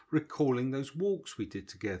 recalling those walks we did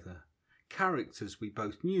together, characters we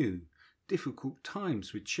both knew, difficult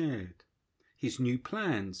times we'd shared, his new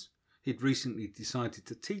plans. He'd recently decided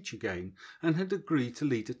to teach again and had agreed to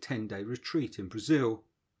lead a 10-day retreat in Brazil,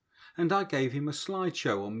 and I gave him a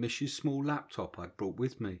slideshow on Mish's small laptop I'd brought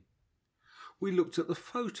with me. We looked at the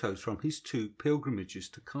photos from his 2 pilgrimages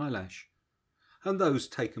to Kailash, and those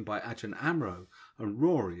taken by Ajahn Amro and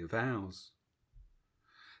Rory of ours.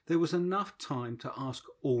 There was enough time to ask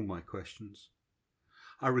all my questions.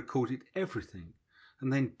 I recorded everything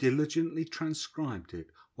and then diligently transcribed it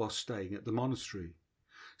while staying at the monastery,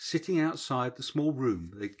 sitting outside the small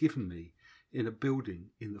room they'd given me in a building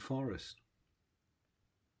in the forest.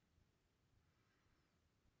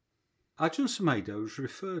 Ajahn Sumedho is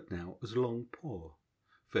referred now as Long Po,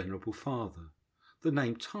 Venerable Father, the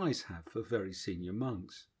name Thais have for very senior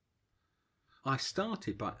monks. I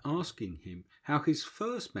started by asking him how his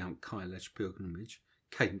first Mount Kailash pilgrimage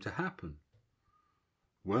came to happen.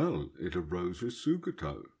 Well, it arose with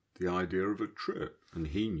Sugato, the idea of a trip, and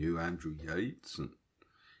he knew Andrew Yates and...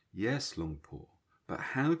 Yes, Long Po, but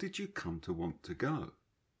how did you come to want to go?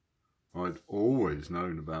 I'd always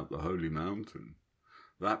known about the Holy Mountain.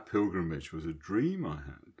 That pilgrimage was a dream I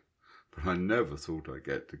had, but I never thought I'd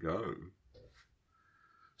get to go.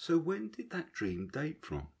 So when did that dream date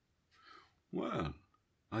from? Well,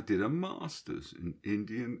 I did a master's in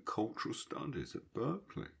Indian cultural studies at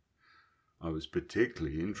Berkeley. I was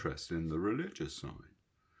particularly interested in the religious side,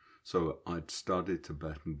 so I'd studied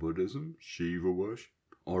Tibetan Buddhism, Shiva worship,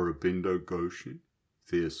 Aurobindo Ghoshi,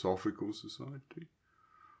 Theosophical Society,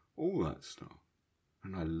 all that stuff.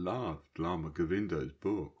 and I loved Lama Govindo's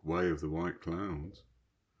book, Way of the White Clouds.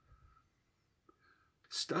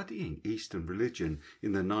 Studying Eastern religion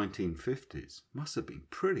in the 1950s must have been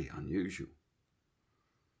pretty unusual.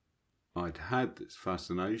 I'd had this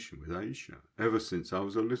fascination with Asia ever since I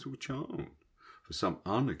was a little child, for some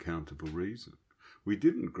unaccountable reason. We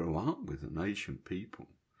didn't grow up with an Asian people.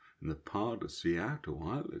 In the part of Seattle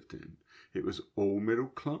I lived in, it was all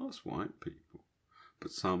middle-class white people.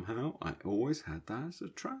 But somehow I always had that as an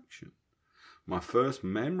attraction. My first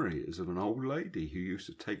memory is of an old lady who used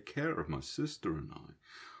to take care of my sister and I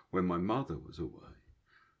when my mother was away.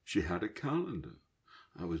 She had a calendar.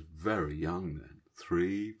 I was very young then,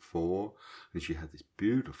 3, 4, and she had this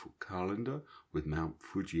beautiful calendar with Mount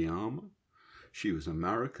Fujiyama. She was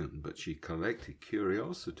American, but she collected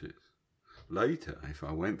curiosities. Later, if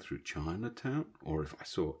I went through Chinatown, or if I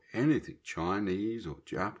saw anything Chinese or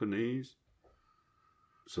Japanese.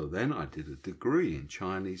 So then I did a degree in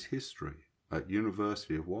Chinese history at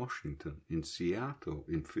University of Washington in Seattle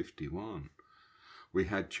in 1951. We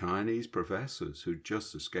had Chinese professors who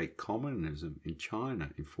just escaped communism in China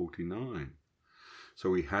in 1949. So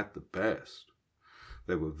we had the best.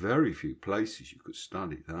 There were very few places you could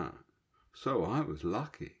study that. So I was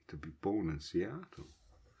lucky to be born in Seattle.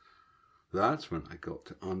 That's when I got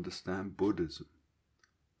to understand Buddhism.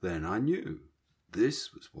 Then I knew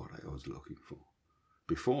this was what I was looking for.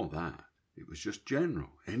 Before that, it was just general,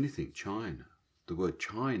 anything China. The word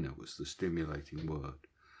China was the stimulating word.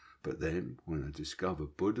 But then, when I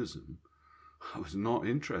discovered Buddhism, I was not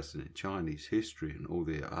interested in Chinese history and all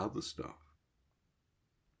the other stuff.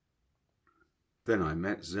 Then I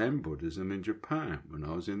met Zen Buddhism in Japan when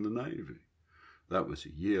I was in the Navy. That was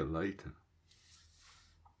a year later.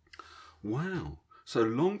 Wow, so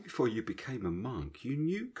long before you became a monk, you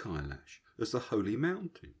knew Kailash as the holy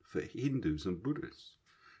mountain for Hindus and Buddhists.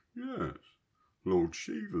 Yes, Lord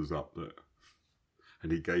Shiva's up there.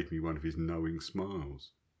 And he gave me one of his knowing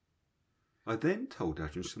smiles. I then told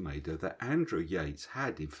Ajahn Sumedho that Andrew Yates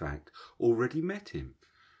had, in fact, already met him.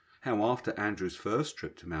 How after Andrew's first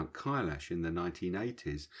trip to Mount Kailash in the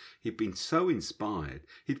 1980s, he'd been so inspired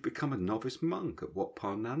he'd become a novice monk at Wat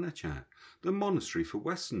Pah Nanachat, the monastery for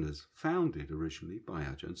Westerners founded originally by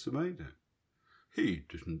Ajahn Sumedho. He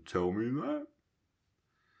didn't tell me that.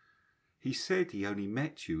 He said he only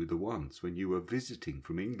met you the once when you were visiting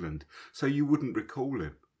from England, so you wouldn't recall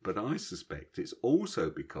him. But I suspect it's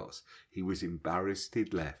also because he was embarrassed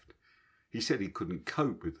he'd left. He said he couldn't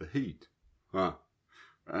cope with the heat.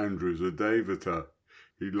 Andrew's a Devata.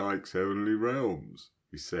 He likes heavenly realms,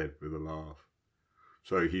 he said with a laugh.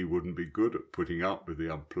 So he wouldn't be good at putting up with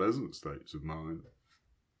the unpleasant states of mind.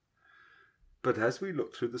 But as we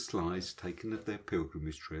looked through the slides taken of their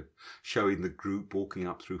pilgrimage trip, showing the group walking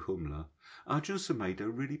up through Humla, Ajahn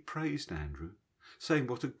Sumedho really praised Andrew, saying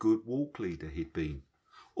what a good walk leader he'd been,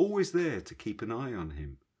 always there to keep an eye on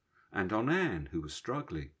him, and on Anne, who was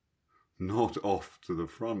struggling. Not off to the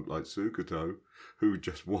front like Sukato, who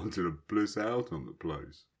just wanted to bliss out on the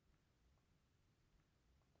place.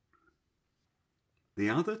 The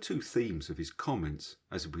other two themes of his comments,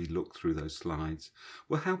 as we looked through those slides,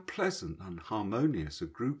 were how pleasant and harmonious a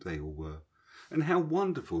group they all were, and how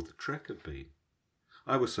wonderful the trek had been.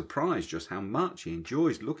 I was surprised just how much he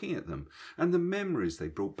enjoyed looking at them, and the memories they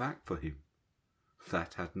brought back for him.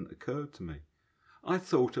 That hadn't occurred to me. I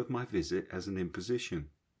thought of my visit as an imposition.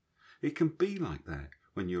 It can be like that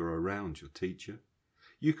when you're around your teacher.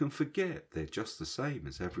 You can forget they're just the same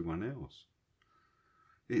as everyone else.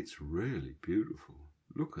 It's really beautiful.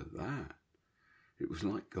 Look at that. It was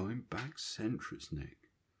like going back centuries, Nick.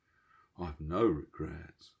 I've no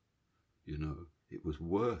regrets. You know, it was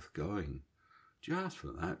worth going just for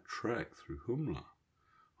that trek through Humla.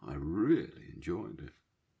 I really enjoyed it.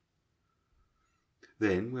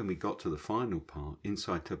 Then, when we got to the final part,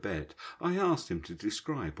 inside Tibet, I asked him to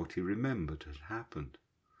describe what he remembered had happened.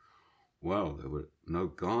 Well, there were no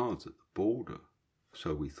guards at the border,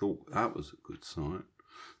 so we thought that was a good sign.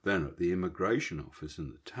 Then at the immigration office in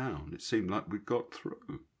the town, it seemed like we'd got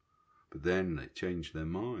through. But then they changed their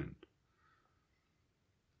mind.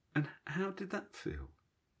 And how did that feel?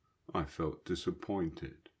 I felt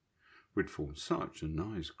disappointed. We'd formed such a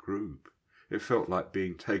nice group. It felt like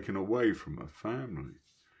being taken away from a family.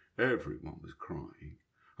 Everyone was crying.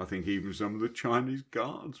 I think even some of the Chinese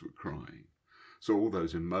guards were crying. So all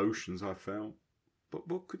those emotions I felt. But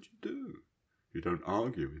what could you do? You don't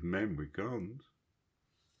argue with men with guns.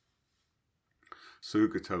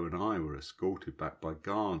 Sugato and I were escorted back by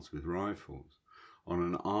guards with rifles on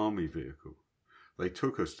an army vehicle. They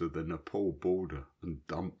took us to the Nepal border and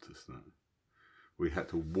dumped us there. We had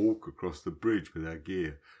to walk across the bridge with our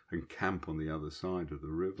gear and camp on the other side of the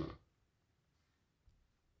river.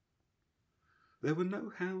 There were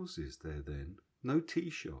no houses there then, no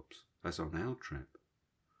tea shops, as on our trip.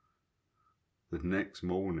 The next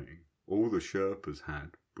morning, all the Sherpas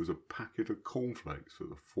had was a packet of cornflakes for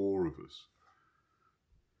the 4 of us.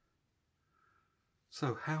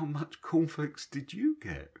 So how much cornflakes did you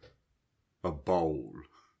get? A bowl.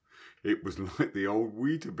 It was like the old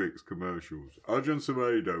Weetabix commercials. Ajahn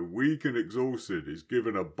Sumedho, weak and exhausted, is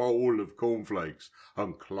given a bowl of cornflakes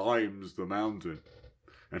and climbs the mountain.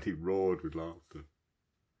 And he roared with laughter.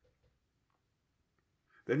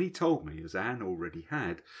 Then he told me, as Anne already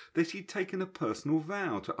had, that he'd taken a personal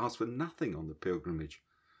vow to ask for nothing on the pilgrimage,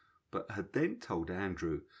 but had then told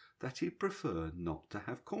Andrew that he'd prefer not to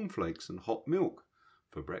have cornflakes and hot milk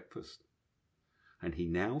for breakfast. And he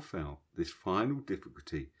now felt this final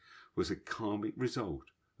difficulty was a karmic result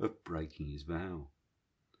of breaking his vow.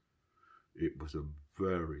 It was a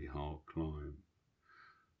very hard climb.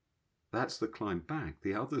 That's the climb back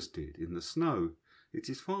the others did in the snow. It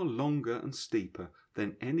is far longer and steeper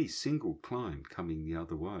than any single climb coming the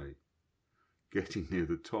other way. Getting near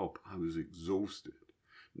the top, I was exhausted,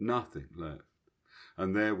 nothing left.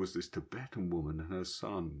 And there was this Tibetan woman and her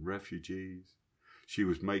son, refugees. She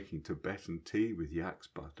was making Tibetan tea with yak's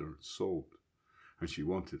butter and salt, and she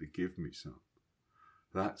wanted to give me some.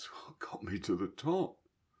 That's what got me to the top.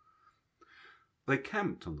 They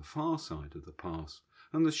camped on the far side of the pass,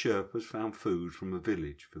 and the Sherpas found food from a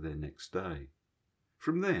village for their next day.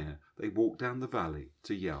 From there, they walked down the valley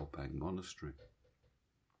to Yalbang Monastery.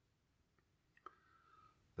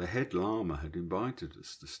 The head Lama had invited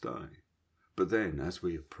us to stay, but then, as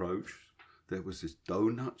we approached, there was this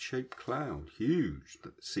donut-shaped cloud, huge,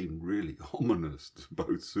 that seemed really ominous to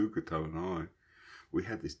both Sugato and I. We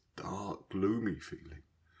had this dark, gloomy feeling.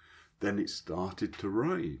 Then it started to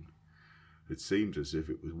rain. It seemed as if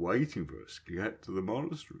it was waiting for us to get to the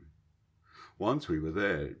monastery. Once we were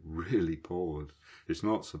there, it really poured. It's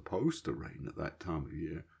not supposed to rain at that time of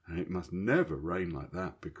year, and it must never rain like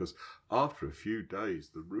that, because after a few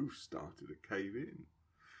days the roof started to cave in.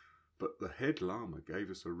 But the head Lama gave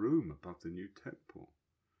us a room above the new temple,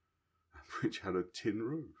 which had a tin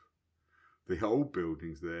roof. The old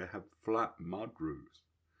buildings there had flat mud roofs.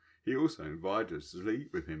 He also invited us to sleep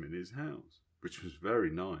with him in his house, which was very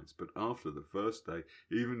nice, but after the first day,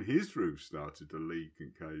 even his roof started to leak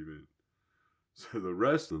and cave in. So the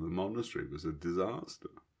rest of the monastery was a disaster.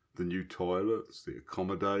 The new toilets, the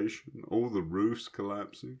accommodation, all the roofs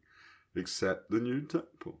collapsing, except the new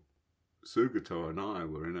temple. Sugato and I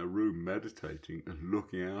were in a room meditating and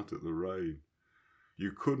looking out at the rain.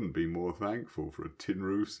 You couldn't be more thankful for a tin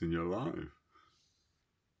roof in your life.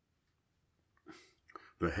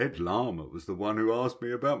 The head Lama was the one who asked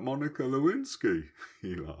me about Monica Lewinsky.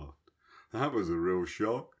 He laughed. That was a real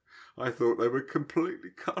shock. I thought they were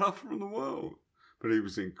completely cut off from the world. But he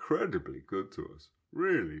was incredibly good to us,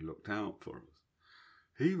 really looked out for us.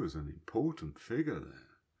 He was an important figure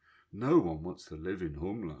there. No one wants to live in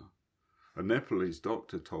Humla. A Nepalese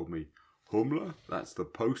doctor told me, Humla, that's the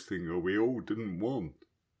posting we all didn't want.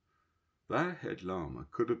 That head Lama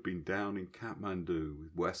could have been down in Kathmandu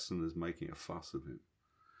with Westerners making a fuss of him.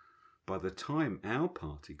 By the time our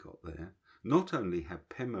party got there, not only had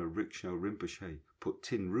Pema Riksha Rinpoche put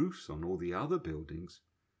tin roofs on all the other buildings,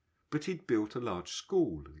 but he'd built a large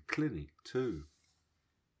school and clinic too.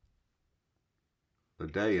 The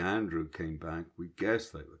day Andrew came back, we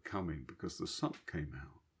guessed they were coming because the sun came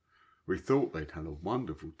out. We thought they'd had a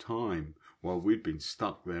wonderful time while we'd been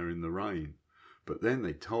stuck there in the rain, but then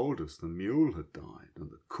they told us the mule had died and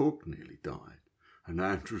the cook nearly died, and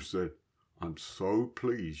Andrew said, I'm so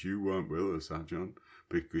pleased you weren't with us, Ajahn,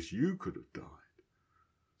 because you could have died.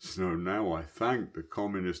 So now I thank the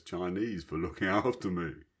communist Chinese for looking after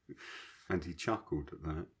me. And he chuckled at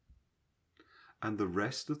that. And the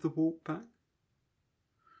rest of the walk back?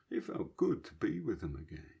 It felt good to be with them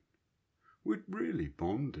again. We'd really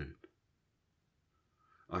bonded.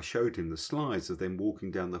 I showed him the slides of them walking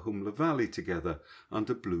down the Humla Valley together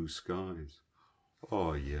under blue skies.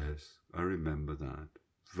 Oh yes, I remember that.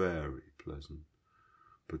 Very pleasant.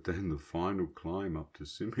 But then the final climb up to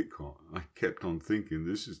Simikot, I kept on thinking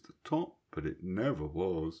this is the top, but it never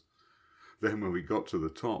was. Then when we got to the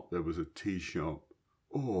top, there was a tea shop.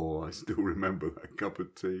 Oh, I still remember that cup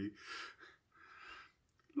of tea.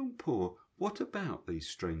 Lumpur, what about these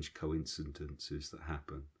strange coincidences that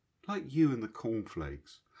happen? Like you and the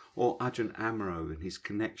cornflakes, or Ajahn Amaro and his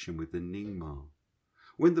connection with the Nyingma.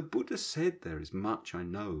 When the Buddha said there is much I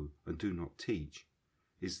know and do not teach,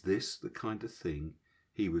 is this the kind of thing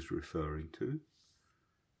he was referring to?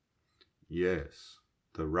 Yes,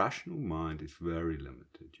 the rational mind is very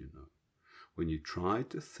limited, you know. When you try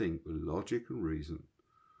to think with logic and reason,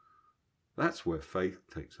 that's where faith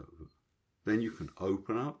takes over. Then you can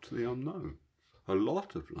open up to the unknown. A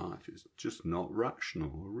lot of life is just not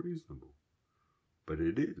rational or reasonable. But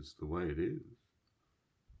it is the way it is.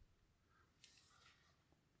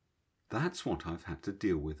 That's what I've had to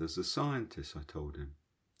deal with as a scientist, I told him.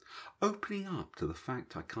 Opening up to the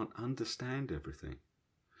fact I can't understand everything.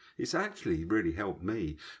 It's actually really helped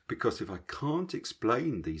me, because if I can't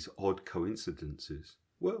explain these odd coincidences,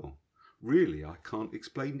 well, really I can't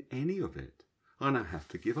explain any of it, and I have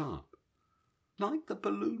to give up. Like the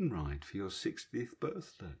balloon ride for your 60th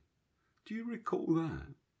birthday. Do you recall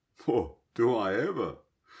that? Oh, do I ever?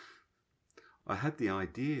 I had the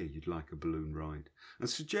idea you'd like a balloon ride and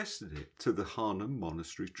suggested it to the Harnham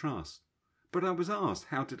Monastery Trust. But I was asked,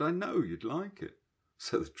 how did I know you'd like it?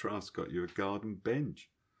 So the Trust got you a garden bench.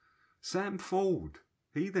 Sam Ford,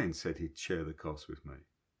 he then said he'd share the cost with me.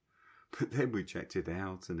 But then we checked it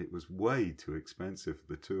out and it was way too expensive for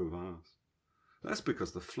the two of us. That's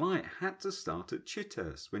because the flight had to start at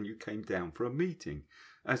Chithurst when you came down for a meeting,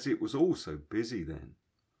 as it was all so busy then.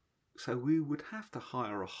 So we would have to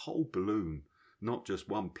hire a whole balloon, not just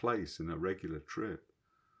one place in a regular trip.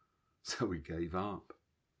 So we gave up.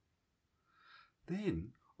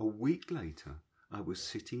 Then, a week later, I was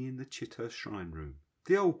sitting in the Chithurst shrine room,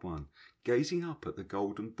 the old one, gazing up at the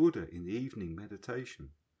golden Buddha in the evening meditation,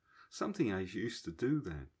 something I used to do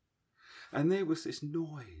then. And there was this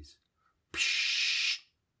noise. Psh!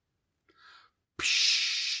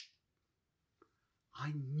 Psh!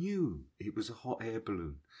 I knew it was a hot air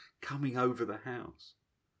balloon coming over the house.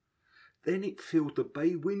 Then it filled the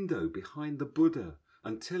bay window behind the Buddha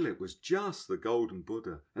until it was just the golden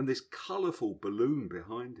Buddha and this colourful balloon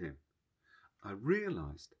behind him. I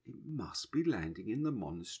realised it must be landing in the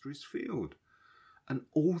monastery's field, and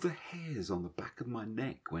all the hairs on the back of my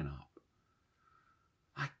neck went up.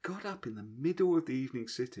 I got up in the middle of the evening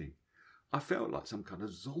sitting. I felt like some kind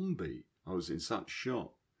of zombie. I was in such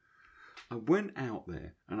shock. I went out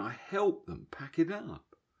there and I helped them pack it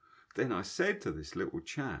up. Then I said to this little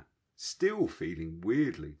chap, still feeling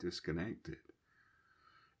weirdly disconnected,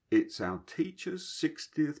 "It's our teacher's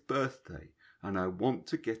 60th birthday and I want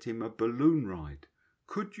to get him a balloon ride.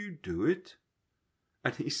 Could you do it?"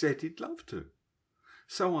 And he said he'd love to.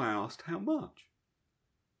 So I asked how much.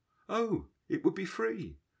 "Oh, it would be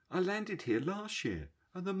free. I landed here last year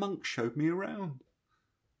and the monk showed me around."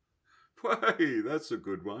 "Hey, that's a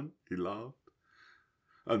good one," he laughed.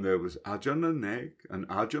 "And there was Ajahn Nanak and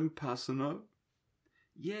Ajahn Pasanno?"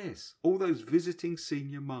 "Yes, all those visiting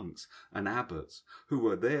senior monks and abbots who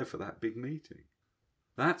were there for that big meeting.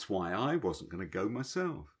 That's why I wasn't going to go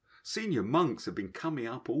myself. Senior monks have been coming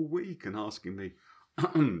up all week and asking me,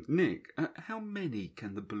 'Nick, how many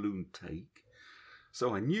can the balloon take?'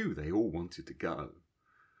 So I knew they all wanted to go.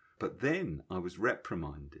 But then I was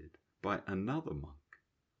reprimanded by another monk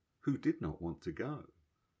who did not want to go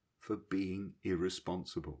for being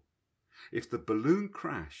irresponsible. If the balloon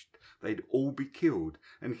crashed, they'd all be killed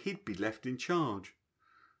and he'd be left in charge.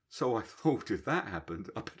 So I thought, if that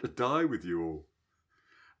happened, I'd better die with you all."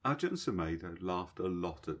 Ajahn Sumedho laughed a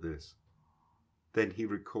lot at this. Then he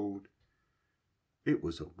recalled, "It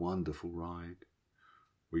was a wonderful ride.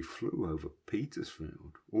 We flew over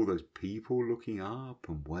Petersfield, all those people looking up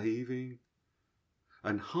and waving.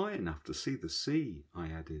 And high enough to see the sea," I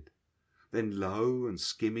added. "Then low and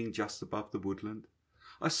skimming just above the woodland.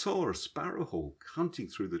 I saw a sparrowhawk hunting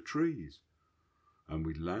through the trees. And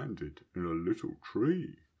we landed in a little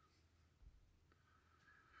tree."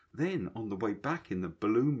 Then, on the way back in the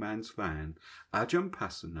balloon man's van, Ajahn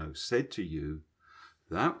Pasanno said to you,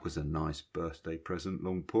 "That was a nice birthday present,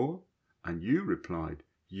 Luangpur." And you replied,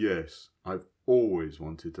 "Yes, I've always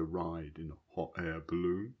wanted to ride in a hot air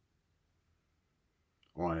balloon."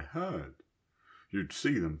 "I had. You'd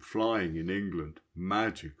see them flying in England.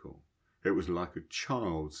 Magical. It was like a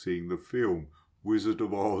child seeing the film Wizard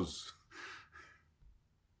of Oz."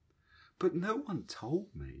 But no one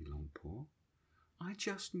told me, Luangpur. I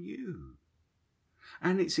just knew.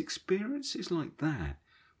 And it's experiences like that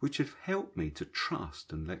which have helped me to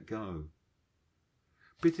trust and let go.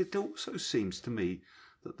 But it also seems to me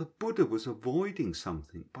that the Buddha was avoiding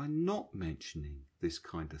something by not mentioning this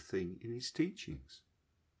kind of thing in his teachings.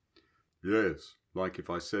 "Yes, like if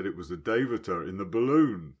I said it was the Devata in the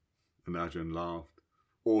balloon," and Ajahn laughed,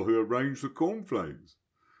 "or who arranged the cornflakes.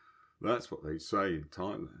 That's what they say in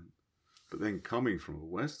Thailand. But then coming from a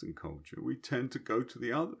Western culture, we tend to go to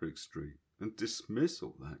the other extreme and dismiss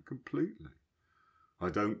all that completely. I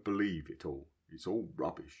don't believe it all. It's all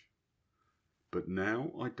rubbish." But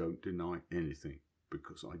now I don't deny anything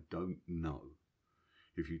because I don't know.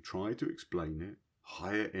 If you try to explain it,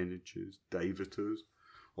 higher energies, devatas,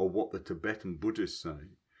 or what the Tibetan Buddhists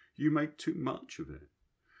say, you make too much of it.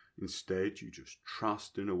 Instead, you just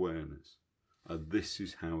trust in awareness, and this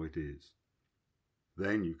is how it is.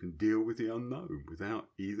 Then you can deal with the unknown without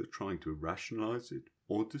either trying to rationalize it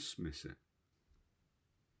or dismiss it.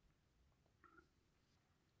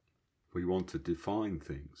 We want to define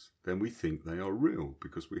things, then we think they are real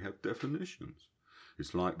because we have definitions.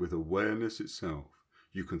 It's like with awareness itself.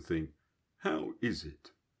 You can think, how is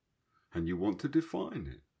it? And you want to define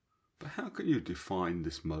it. But how can you define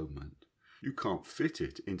this moment? You can't fit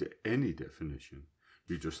it into any definition.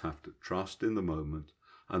 You just have to trust in the moment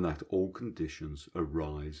and that all conditions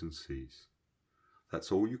arise and cease.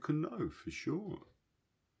 That's all you can know for sure.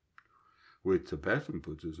 With Tibetan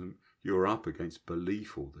Buddhism, you're up against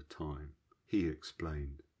belief all the time, he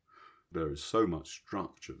explained. There is so much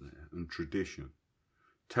structure there and tradition.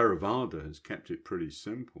 Theravada has kept it pretty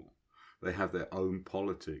simple. They have their own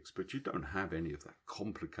politics, but you don't have any of that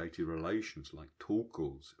complicated relations like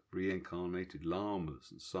tulkus, reincarnated lamas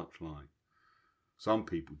and such like. Some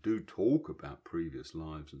people do talk about previous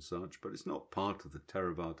lives and such, but it's not part of the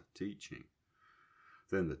Theravada teaching.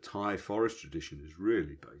 Then the Thai forest tradition is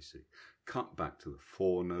really basic, cut back to the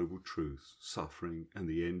Four Noble Truths, suffering and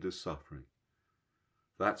the end of suffering.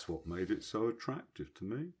 That's what made it so attractive to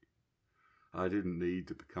me. I didn't need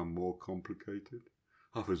to become more complicated.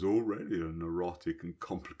 I was already a neurotic and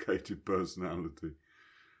complicated personality.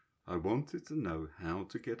 I wanted to know how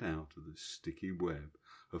to get out of this sticky web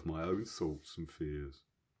of my own thoughts and fears.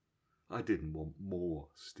 I didn't want more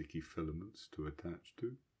sticky filaments to attach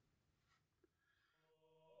to.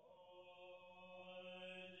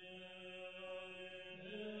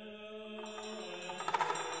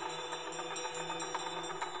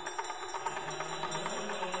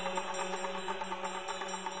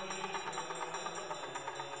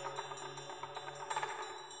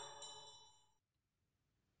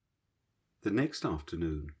 The next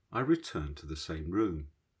afternoon, I returned to the same room.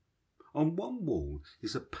 On one wall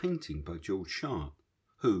is a painting by George Sharp,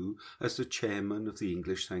 who, as the chairman of the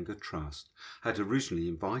English Sangha Trust, had originally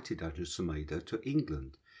invited Ajahn Sumedho to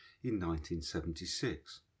England in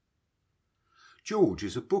 1976. George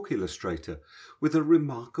is a book illustrator with a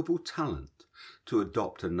remarkable talent to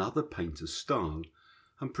adopt another painter's style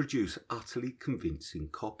and produce utterly convincing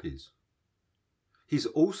copies. He's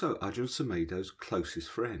also Ajahn Sumedho's closest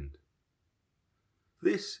friend.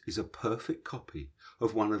 This is a perfect copy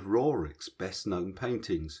of one of Rorik's best-known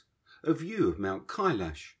paintings, a view of Mount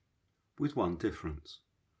Kailash, with one difference.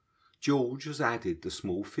 George has added the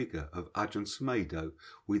small figure of Ajahn Sumedho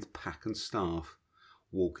with pack and staff,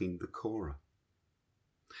 walking the Kora.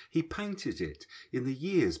 He painted it in the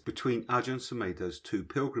years between Ajahn Sumedho's two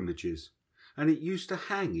pilgrimages, and it used to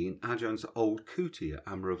hang in Ajahn's old kuti at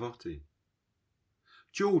Amaravati.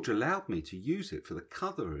 George allowed me to use it for the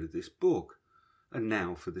cover of this book, and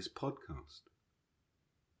now for this podcast.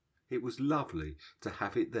 It was lovely to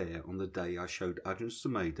have it there on the day I showed Ajahn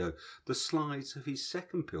Sumedho the slides of his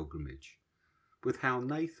second pilgrimage with Hal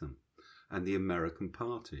Nathan and the American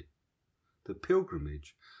Party, the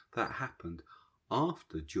pilgrimage that happened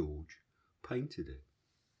after George painted it.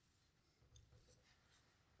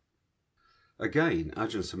 Again,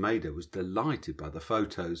 Ajahn Sumedho was delighted by the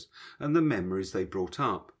photos and the memories they brought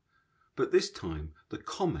up, but this time the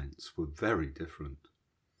comments were very different.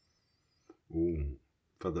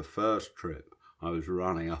 For the first trip, I was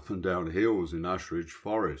running up and down hills in Ashridge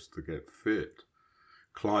Forest to get fit,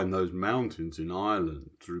 climb those mountains in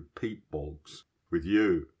Ireland through peat bogs with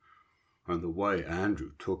you, and the way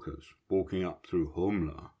Andrew took us, walking up through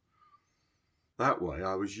Humla. That way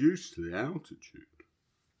I was used to the altitude.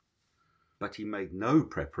 But he made no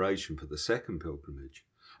preparation for the second pilgrimage,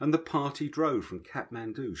 and the party drove from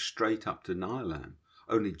Kathmandu straight up to Nilam,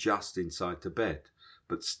 only just inside Tibet,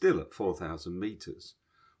 but still at 4,000 metres,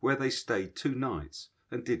 where they stayed 2 nights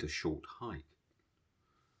and did a short hike.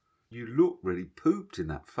 You look really pooped in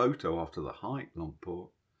that photo after the hike, Longport.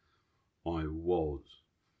 I was.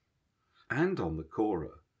 And on the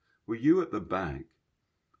Kora. Were you at the back?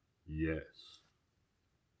 Yes.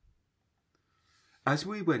 As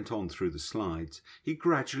we went on through the slides, he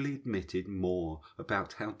gradually admitted more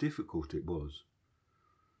about how difficult it was.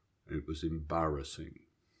 It was embarrassing.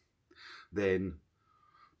 Then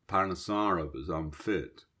Parnasara was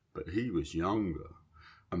unfit, but he was younger.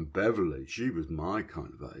 And Beverly, she was my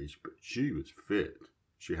kind of age, but she was fit.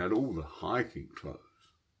 She had all the hiking clothes.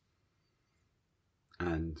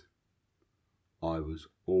 And I was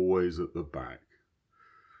always at the back.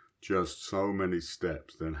 Just so many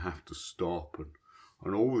steps, then have to stop,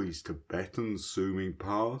 and all these Tibetans zooming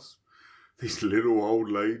past, these little old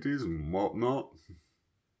ladies and whatnot.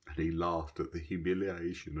 And he laughed at the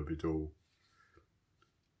humiliation of it all.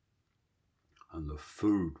 And the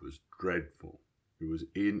food was dreadful. It was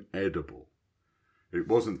inedible. It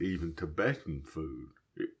wasn't even Tibetan food.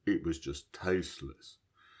 It was just tasteless.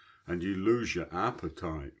 And you lose your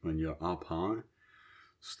appetite when you're up high.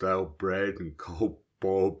 Stale bread and cold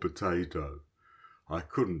boiled potato. I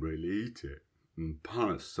couldn't really eat it. And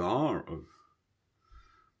Panasaro.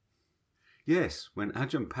 Yes, when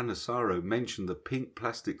Ajahn Panasaro mentioned the pink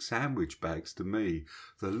plastic sandwich bags to me,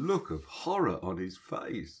 the look of horror on his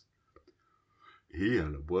face. He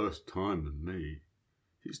had a worse time than me.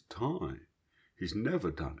 He's Thai. He's never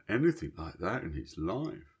done anything like that in his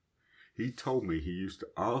life. He told me he used to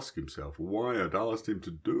ask himself why I'd asked him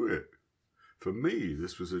to do it. For me,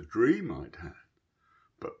 this was a dream I'd had.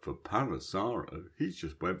 But for Panasaro, he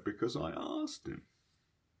just went because I asked him.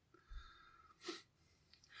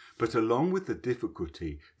 But along with the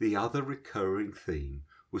difficulty, the other recurring theme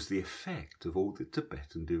was the effect of all the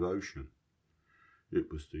Tibetan devotion.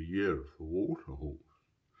 It was the year of the water horse,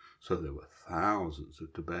 so there were thousands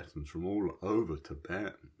of Tibetans from all over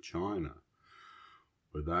Tibet and China.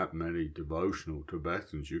 With that many devotional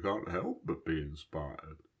Tibetans, you can't help but be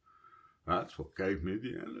inspired. That's what gave me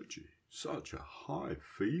the energy, such a high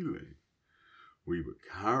feeling. We were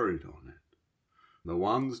carried on it. The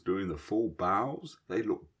ones doing the full bows, they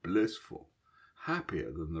looked blissful,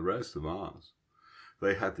 happier than the rest of us.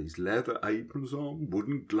 They had these leather aprons on,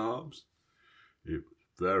 wooden gloves. It was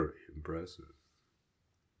very impressive.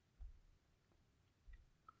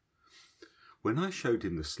 When I showed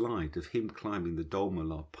him the slide of him climbing the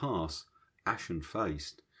Dolmala Pass,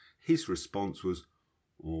 ashen-faced, his response was,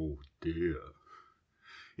 "Oh dear."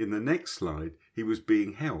 In the next slide, he was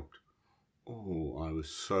being helped. Oh, I was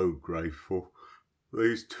so grateful.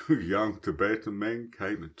 These two young Tibetan men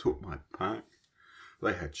came and took my pack.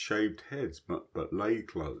 They had shaved heads but lay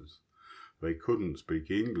clothes. They couldn't speak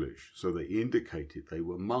English, so they indicated they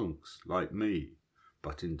were monks like me,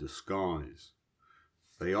 but in disguise.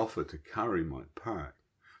 They offered to carry my pack.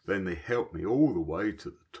 Then they helped me all the way to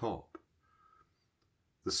the top.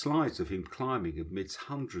 The slides of him climbing amidst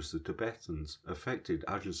hundreds of Tibetans affected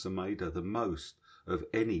Ajahn Sumedho the most of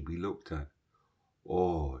any we looked at.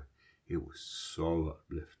 Oh, it was so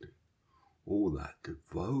uplifting. All that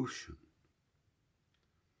devotion.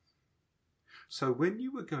 So when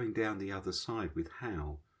you were going down the other side with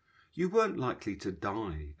Hal, you weren't likely to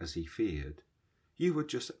die as he feared. You were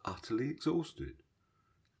just utterly exhausted.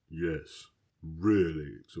 Yes,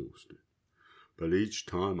 really exhausted. But each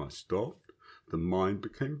time I stopped, the mind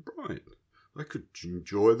became bright. I could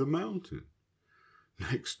enjoy the mountain.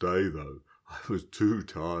 Next day, though, I was too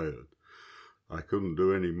tired. I couldn't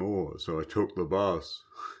do any more, so I took the bus.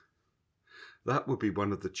 That would be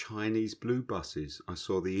one of the Chinese blue buses I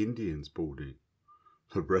saw the Indians boarding.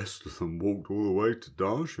 The rest of them walked all the way to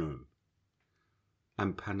Darshan.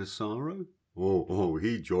 And Panasaro? Oh,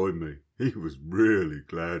 he joined me. He was really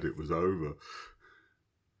glad it was over.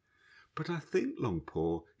 But I think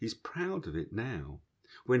Longpo, he's proud of it now.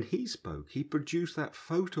 When he spoke, he produced that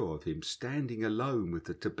photo of him standing alone with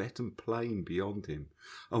the Tibetan plain beyond him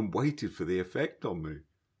and waited for the effect on me.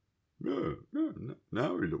 No,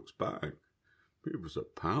 now he looks back. It was a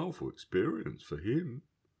powerful experience for him.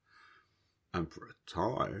 And for a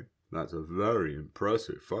Thai, that's a very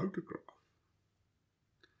impressive photograph.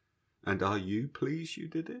 And are you pleased you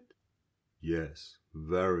did it? Yes,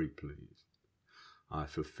 very pleased. I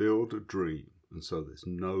fulfilled a dream, and so there's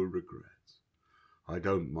no regrets. I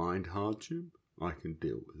don't mind hardship. I can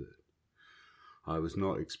deal with it. I was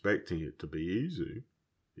not expecting it to be easy.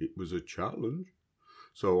 It was a challenge.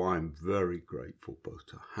 So I'm very grateful both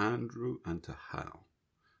to Handru and to Hal.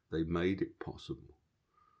 They made it possible.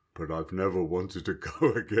 But I've never wanted to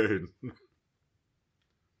go again.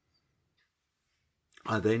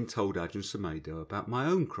 I then told Ajahn Sumedho about my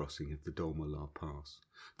own crossing of the Dolmala Pass,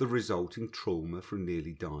 the resulting trauma from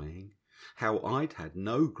nearly dying, how I'd had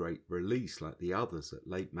no great release like the others at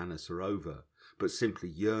Lake Manasarovar, but simply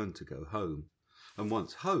yearned to go home, and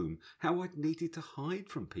once home, how I'd needed to hide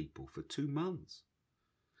from people for 2 months.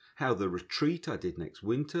 How the retreat I did next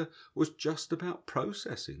winter was just about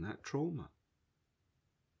processing that trauma.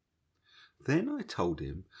 Then I told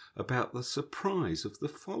him about the surprise of the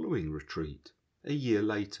following retreat, a year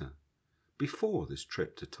later, before this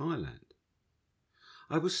trip to Thailand.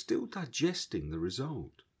 I was still digesting the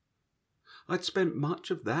result. I'd spent much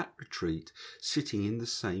of that retreat sitting in the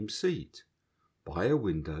same seat, by a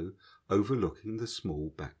window overlooking the small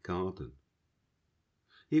back garden.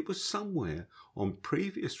 It was somewhere on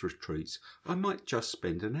previous retreats I might just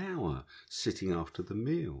spend an hour sitting after the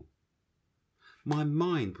meal. My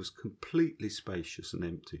mind was completely spacious and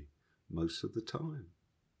empty most of the time,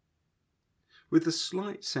 with a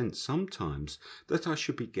slight sense sometimes that I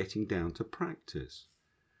should be getting down to practice,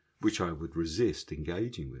 which I would resist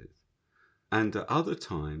engaging with, and at other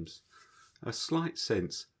times a slight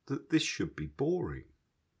sense that this should be boring.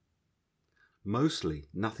 Mostly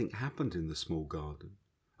nothing happened in the small garden,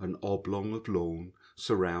 an oblong of lawn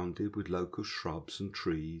surrounded with local shrubs and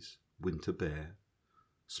trees, winter bare.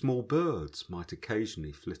 Small birds might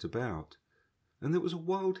occasionally flit about, and there was a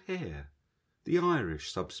wild hare, the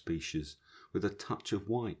Irish subspecies, with a touch of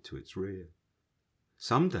white to its rear.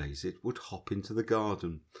 Some days it would hop into the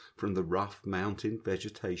garden from the rough mountain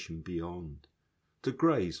vegetation beyond, to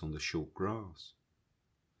graze on the short grass.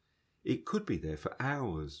 It could be there for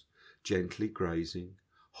hours, gently grazing,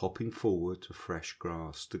 hopping forward to fresh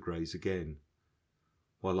grass to graze again,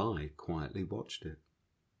 while I quietly watched it.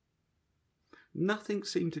 Nothing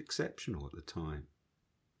seemed exceptional at the time,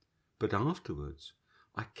 but afterwards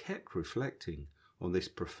I kept reflecting on this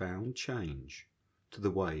profound change to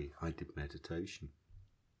the way I did meditation.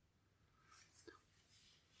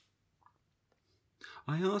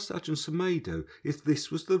 I asked Ajahn Sumedho if this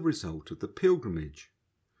was the result of the pilgrimage.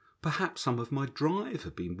 Perhaps some of my drive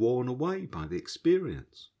had been worn away by the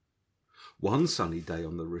experience. One sunny day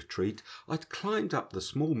on the retreat, I'd climbed up the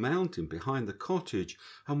small mountain behind the cottage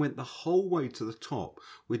and went the whole way to the top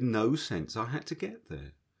with no sense I had to get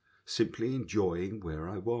there, simply enjoying where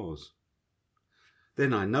I was.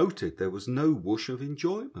 Then I noted there was no whoosh of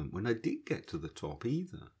enjoyment when I did get to the top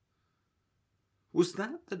either. Was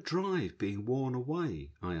that the drive being worn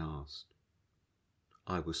away? I asked.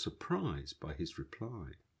 I was surprised by his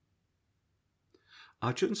reply.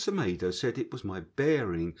 Ajahn Sumedho said it was my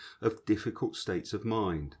bearing of difficult states of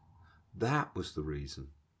mind. That was the reason.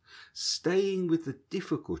 Staying with the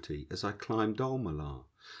difficulty as I climbed Dolmala,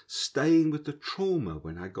 staying with the trauma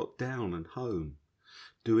when I got down and home,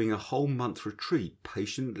 doing a whole month retreat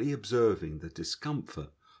patiently observing the discomfort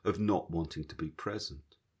of not wanting to be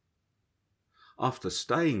present. After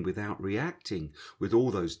staying without reacting with all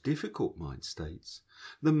those difficult mind states,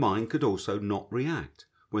 the mind could also not react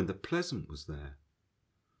when the pleasant was there.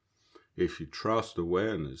 If you trust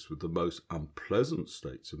awareness with the most unpleasant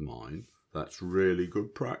states of mind, that's really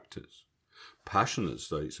good practice. Passionate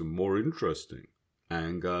states are more interesting.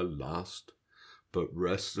 Anger, lust, but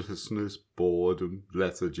restlessness, boredom,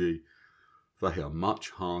 lethargy, they are much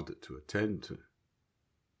harder to attend to.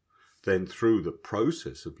 Then through the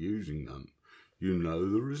process of using them, you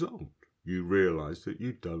know the result. You realize that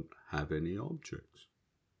you don't have any objects.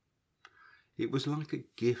 It was like a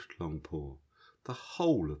gift, Longpo, the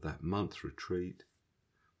whole of that month retreat.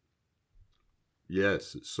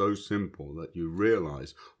 Yes, it's so simple that you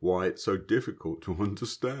realize why it's so difficult to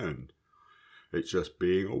understand. It's just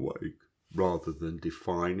being awake, rather than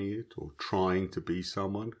defining it or trying to be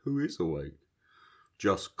someone who is awake.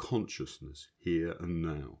 Just consciousness here and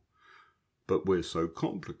now. But we're so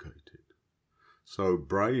complicated, so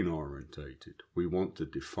brain-orientated. We want to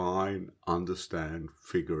define, understand,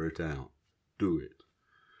 figure it out, do it.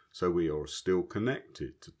 So we are still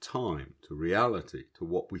connected to time, to reality, to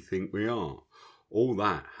what we think we are. All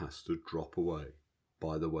that has to drop away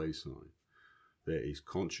by the wayside. There is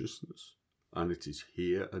consciousness, and it is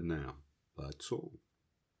here and now. That's all.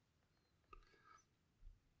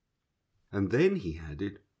 And then he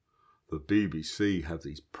added, the BBC have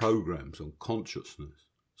these programs on consciousness.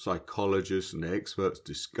 Psychologists and experts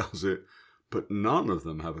discuss it, but none of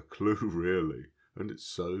them have a clue really, and it's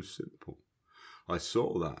so simple. I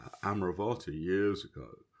saw that at Amaravati years ago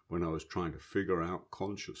when I was trying to figure out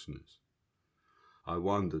consciousness. I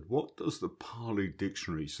wondered, what does the Pali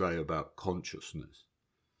dictionary say about consciousness?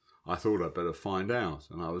 I thought I'd better find out,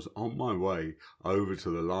 and I was on my way over to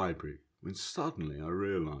the library when suddenly I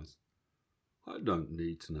realised I don't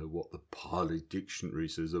need to know what the Pali dictionary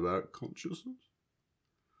says about consciousness.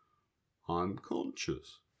 I'm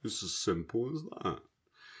conscious. It's as simple as that.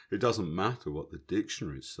 It doesn't matter what the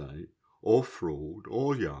dictionaries say, or Freud,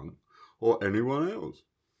 or Jung, or anyone else.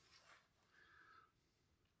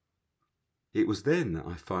 It was then that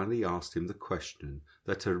I finally asked him the question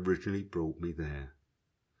that had originally brought me there.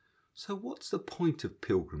 So what's the point of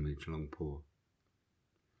pilgrimage, Longpo?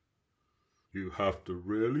 You have to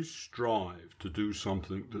really strive to do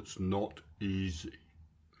something that's not easy,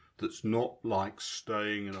 that's not like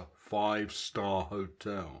staying in a 5-star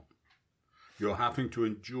hotel. You're having to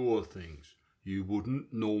endure things you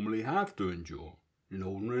wouldn't normally have to endure in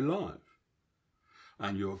ordinary life.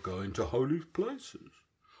 And you're going to holy places,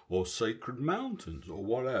 or sacred mountains, or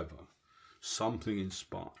whatever. Something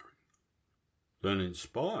inspiring. Then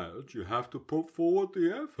inspired, you have to put forward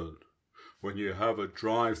the effort. When you have a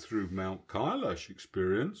drive through Mount Kailash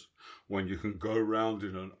experience, when you can go round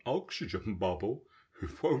in an oxygen bubble,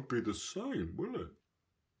 it won't be the same, will it?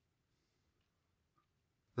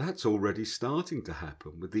 That's already starting to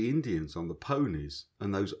happen with the Indians on the ponies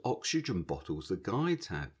and those oxygen bottles the guides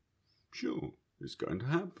have. Sure, it's going to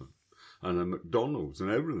happen. And a McDonald's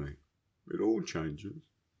and everything. It all changes.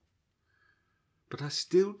 But I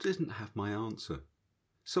still didn't have my answer,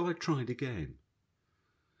 so I tried again.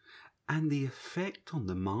 And the effect on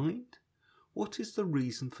the mind? What is the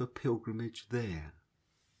reason for pilgrimage there?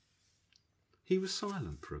 He was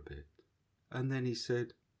silent for a bit, and then he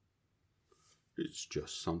said, It's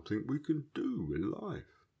just something we can do with life.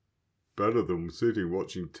 Better than sitting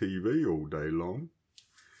watching TV all day long.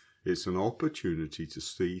 It's an opportunity to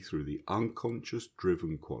see through the unconscious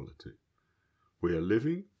driven quality. We are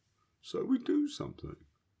living, so we do something.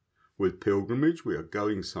 With pilgrimage, we are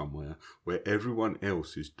going somewhere where everyone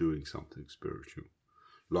else is doing something spiritual.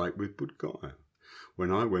 Like with Bodh Gaya.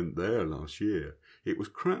 When I went there last year, it was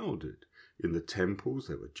crowded. In the temples,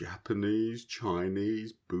 there were Japanese,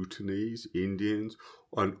 Chinese, Bhutanese, Indians,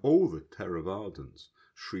 and all the Theravadins,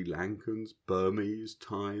 Sri Lankans, Burmese,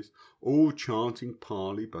 Thais, all chanting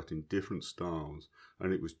Pali but in different styles,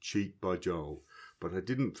 and it was cheek by jowl. But I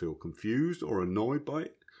didn't feel confused or annoyed by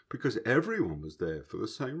it, because everyone was there for the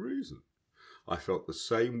same reason. I felt the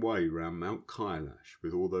same way round Mount Kailash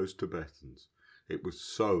with all those Tibetans. It was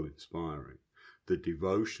so inspiring. The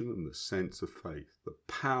devotion and the sense of faith, the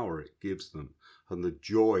power it gives them, and the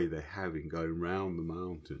joy they have in going round the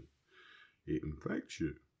mountain. It infects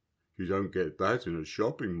you. You don't get that in a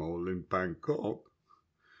shopping mall in Bangkok.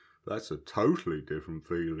 That's a totally different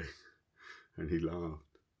feeling. And he laughed.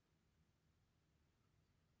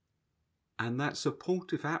 And that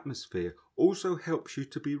supportive atmosphere also helps you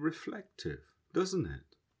to be reflective, doesn't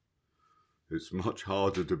it? It's much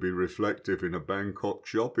harder to be reflective in a Bangkok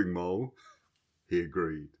shopping mall, he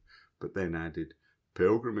agreed, but then added,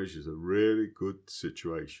 pilgrimage is a really good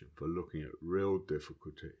situation for looking at real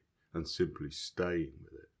difficulty and simply staying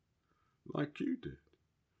with it. Like you did.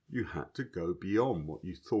 You had to go beyond what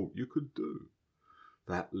you thought you could do.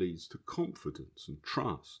 That leads to confidence and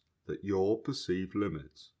trust that your perceived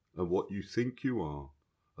limits and what you think you are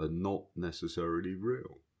not necessarily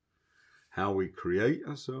real. How we create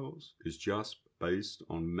ourselves is just based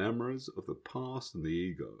on memories of the past and the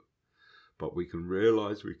ego. But we can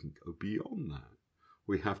realize we can go beyond that.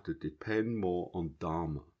 We have to depend more on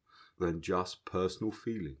Dharma than just personal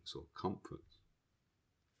feelings or comforts.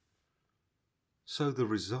 So the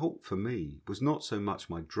result for me was not so much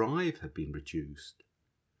my drive had been reduced,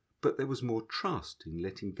 but there was more trust in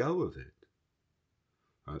letting go of it.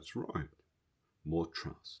 That's right. More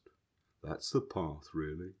trust. That's the path,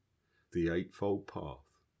 really. The Eightfold Path.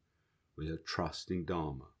 We are trusting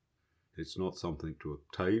Dharma. It's not something to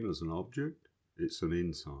obtain as an object, it's an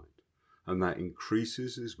insight. And that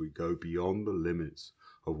increases as we go beyond the limits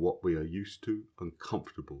of what we are used to and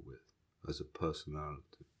comfortable with as a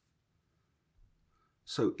personality.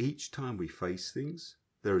 So each time we face things,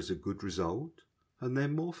 there is a good result, and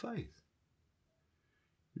then more faith.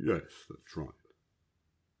 Yes, that's right.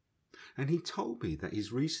 And he told me that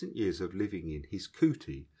his recent years of living in his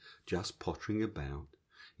kuti, just pottering about,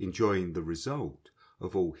 enjoying the result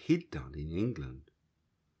of all he'd done in England,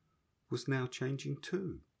 was now changing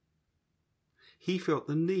too. He felt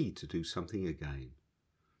the need to do something again,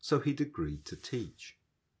 so he'd agreed to teach.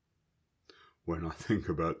 When I think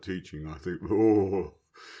about teaching, I think, oh,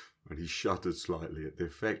 and he shuddered slightly at the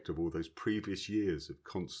effect of all those previous years of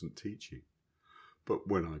constant teaching. But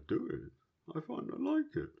when I do it, I find I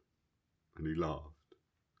like it. And he laughed.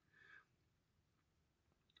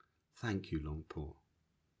 Thank you, Longpo.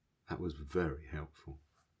 That was very helpful.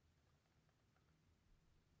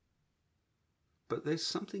 But there's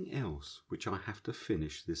something else which I have to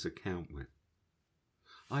finish this account with.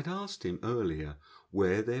 I'd asked him earlier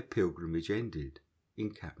where their pilgrimage ended,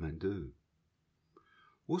 in Kathmandu.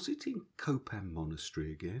 Was it in Kopan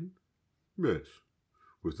Monastery again? Yes,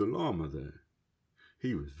 with the Lama there.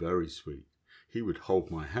 He was very sweet. He would hold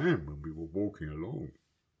my hand when we were walking along.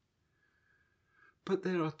 But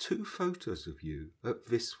there are 2 photos of you at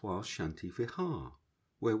Viswal Shanti Vihar,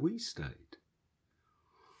 where we stayed.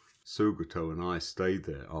 Sugato and I stayed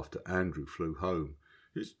there after Andrew flew home.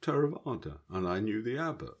 It's Theravada, and I knew the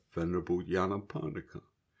abbot, Venerable Yanaparnika.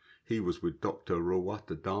 He was with Dr.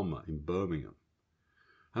 Rawata Dharma in Birmingham.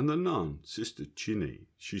 And the nun, Sister Chini,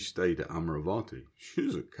 she stayed at Amravati.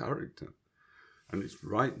 She's a character. And it's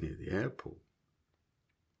right near the airport.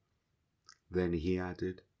 Then he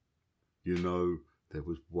added, "You know, there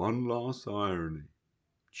was one last irony.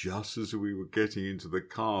 Just as we were getting into the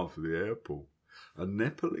car for the airport, a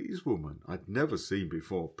Nepalese woman I'd never seen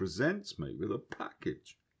before presents me with a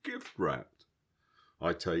package, gift wrapped.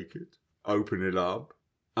 I take it, open it up,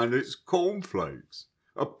 and it's cornflakes.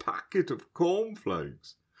 A packet of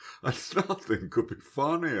cornflakes. And nothing could be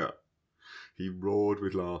funnier." He roared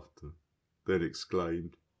with laughter, then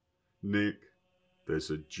exclaimed, "Nick, there's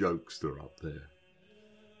a jokester up there."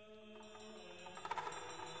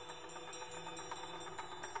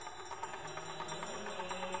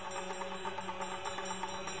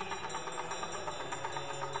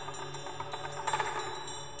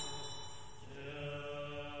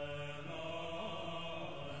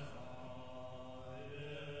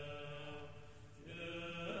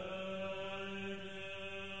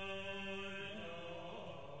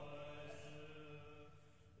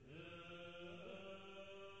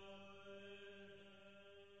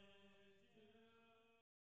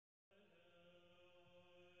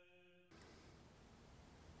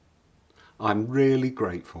 I'm really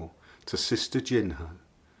grateful to Sister Jinho,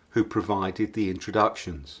 who provided the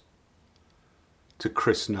introductions, to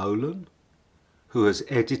Chris Nolan, who has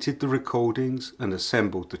edited the recordings and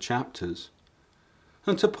assembled the chapters,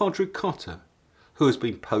 and to Podrick Cotter, who has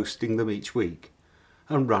been posting them each week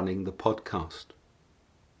and running the podcast.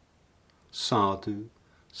 Sadhu,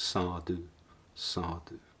 sadhu,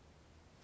 sadhu.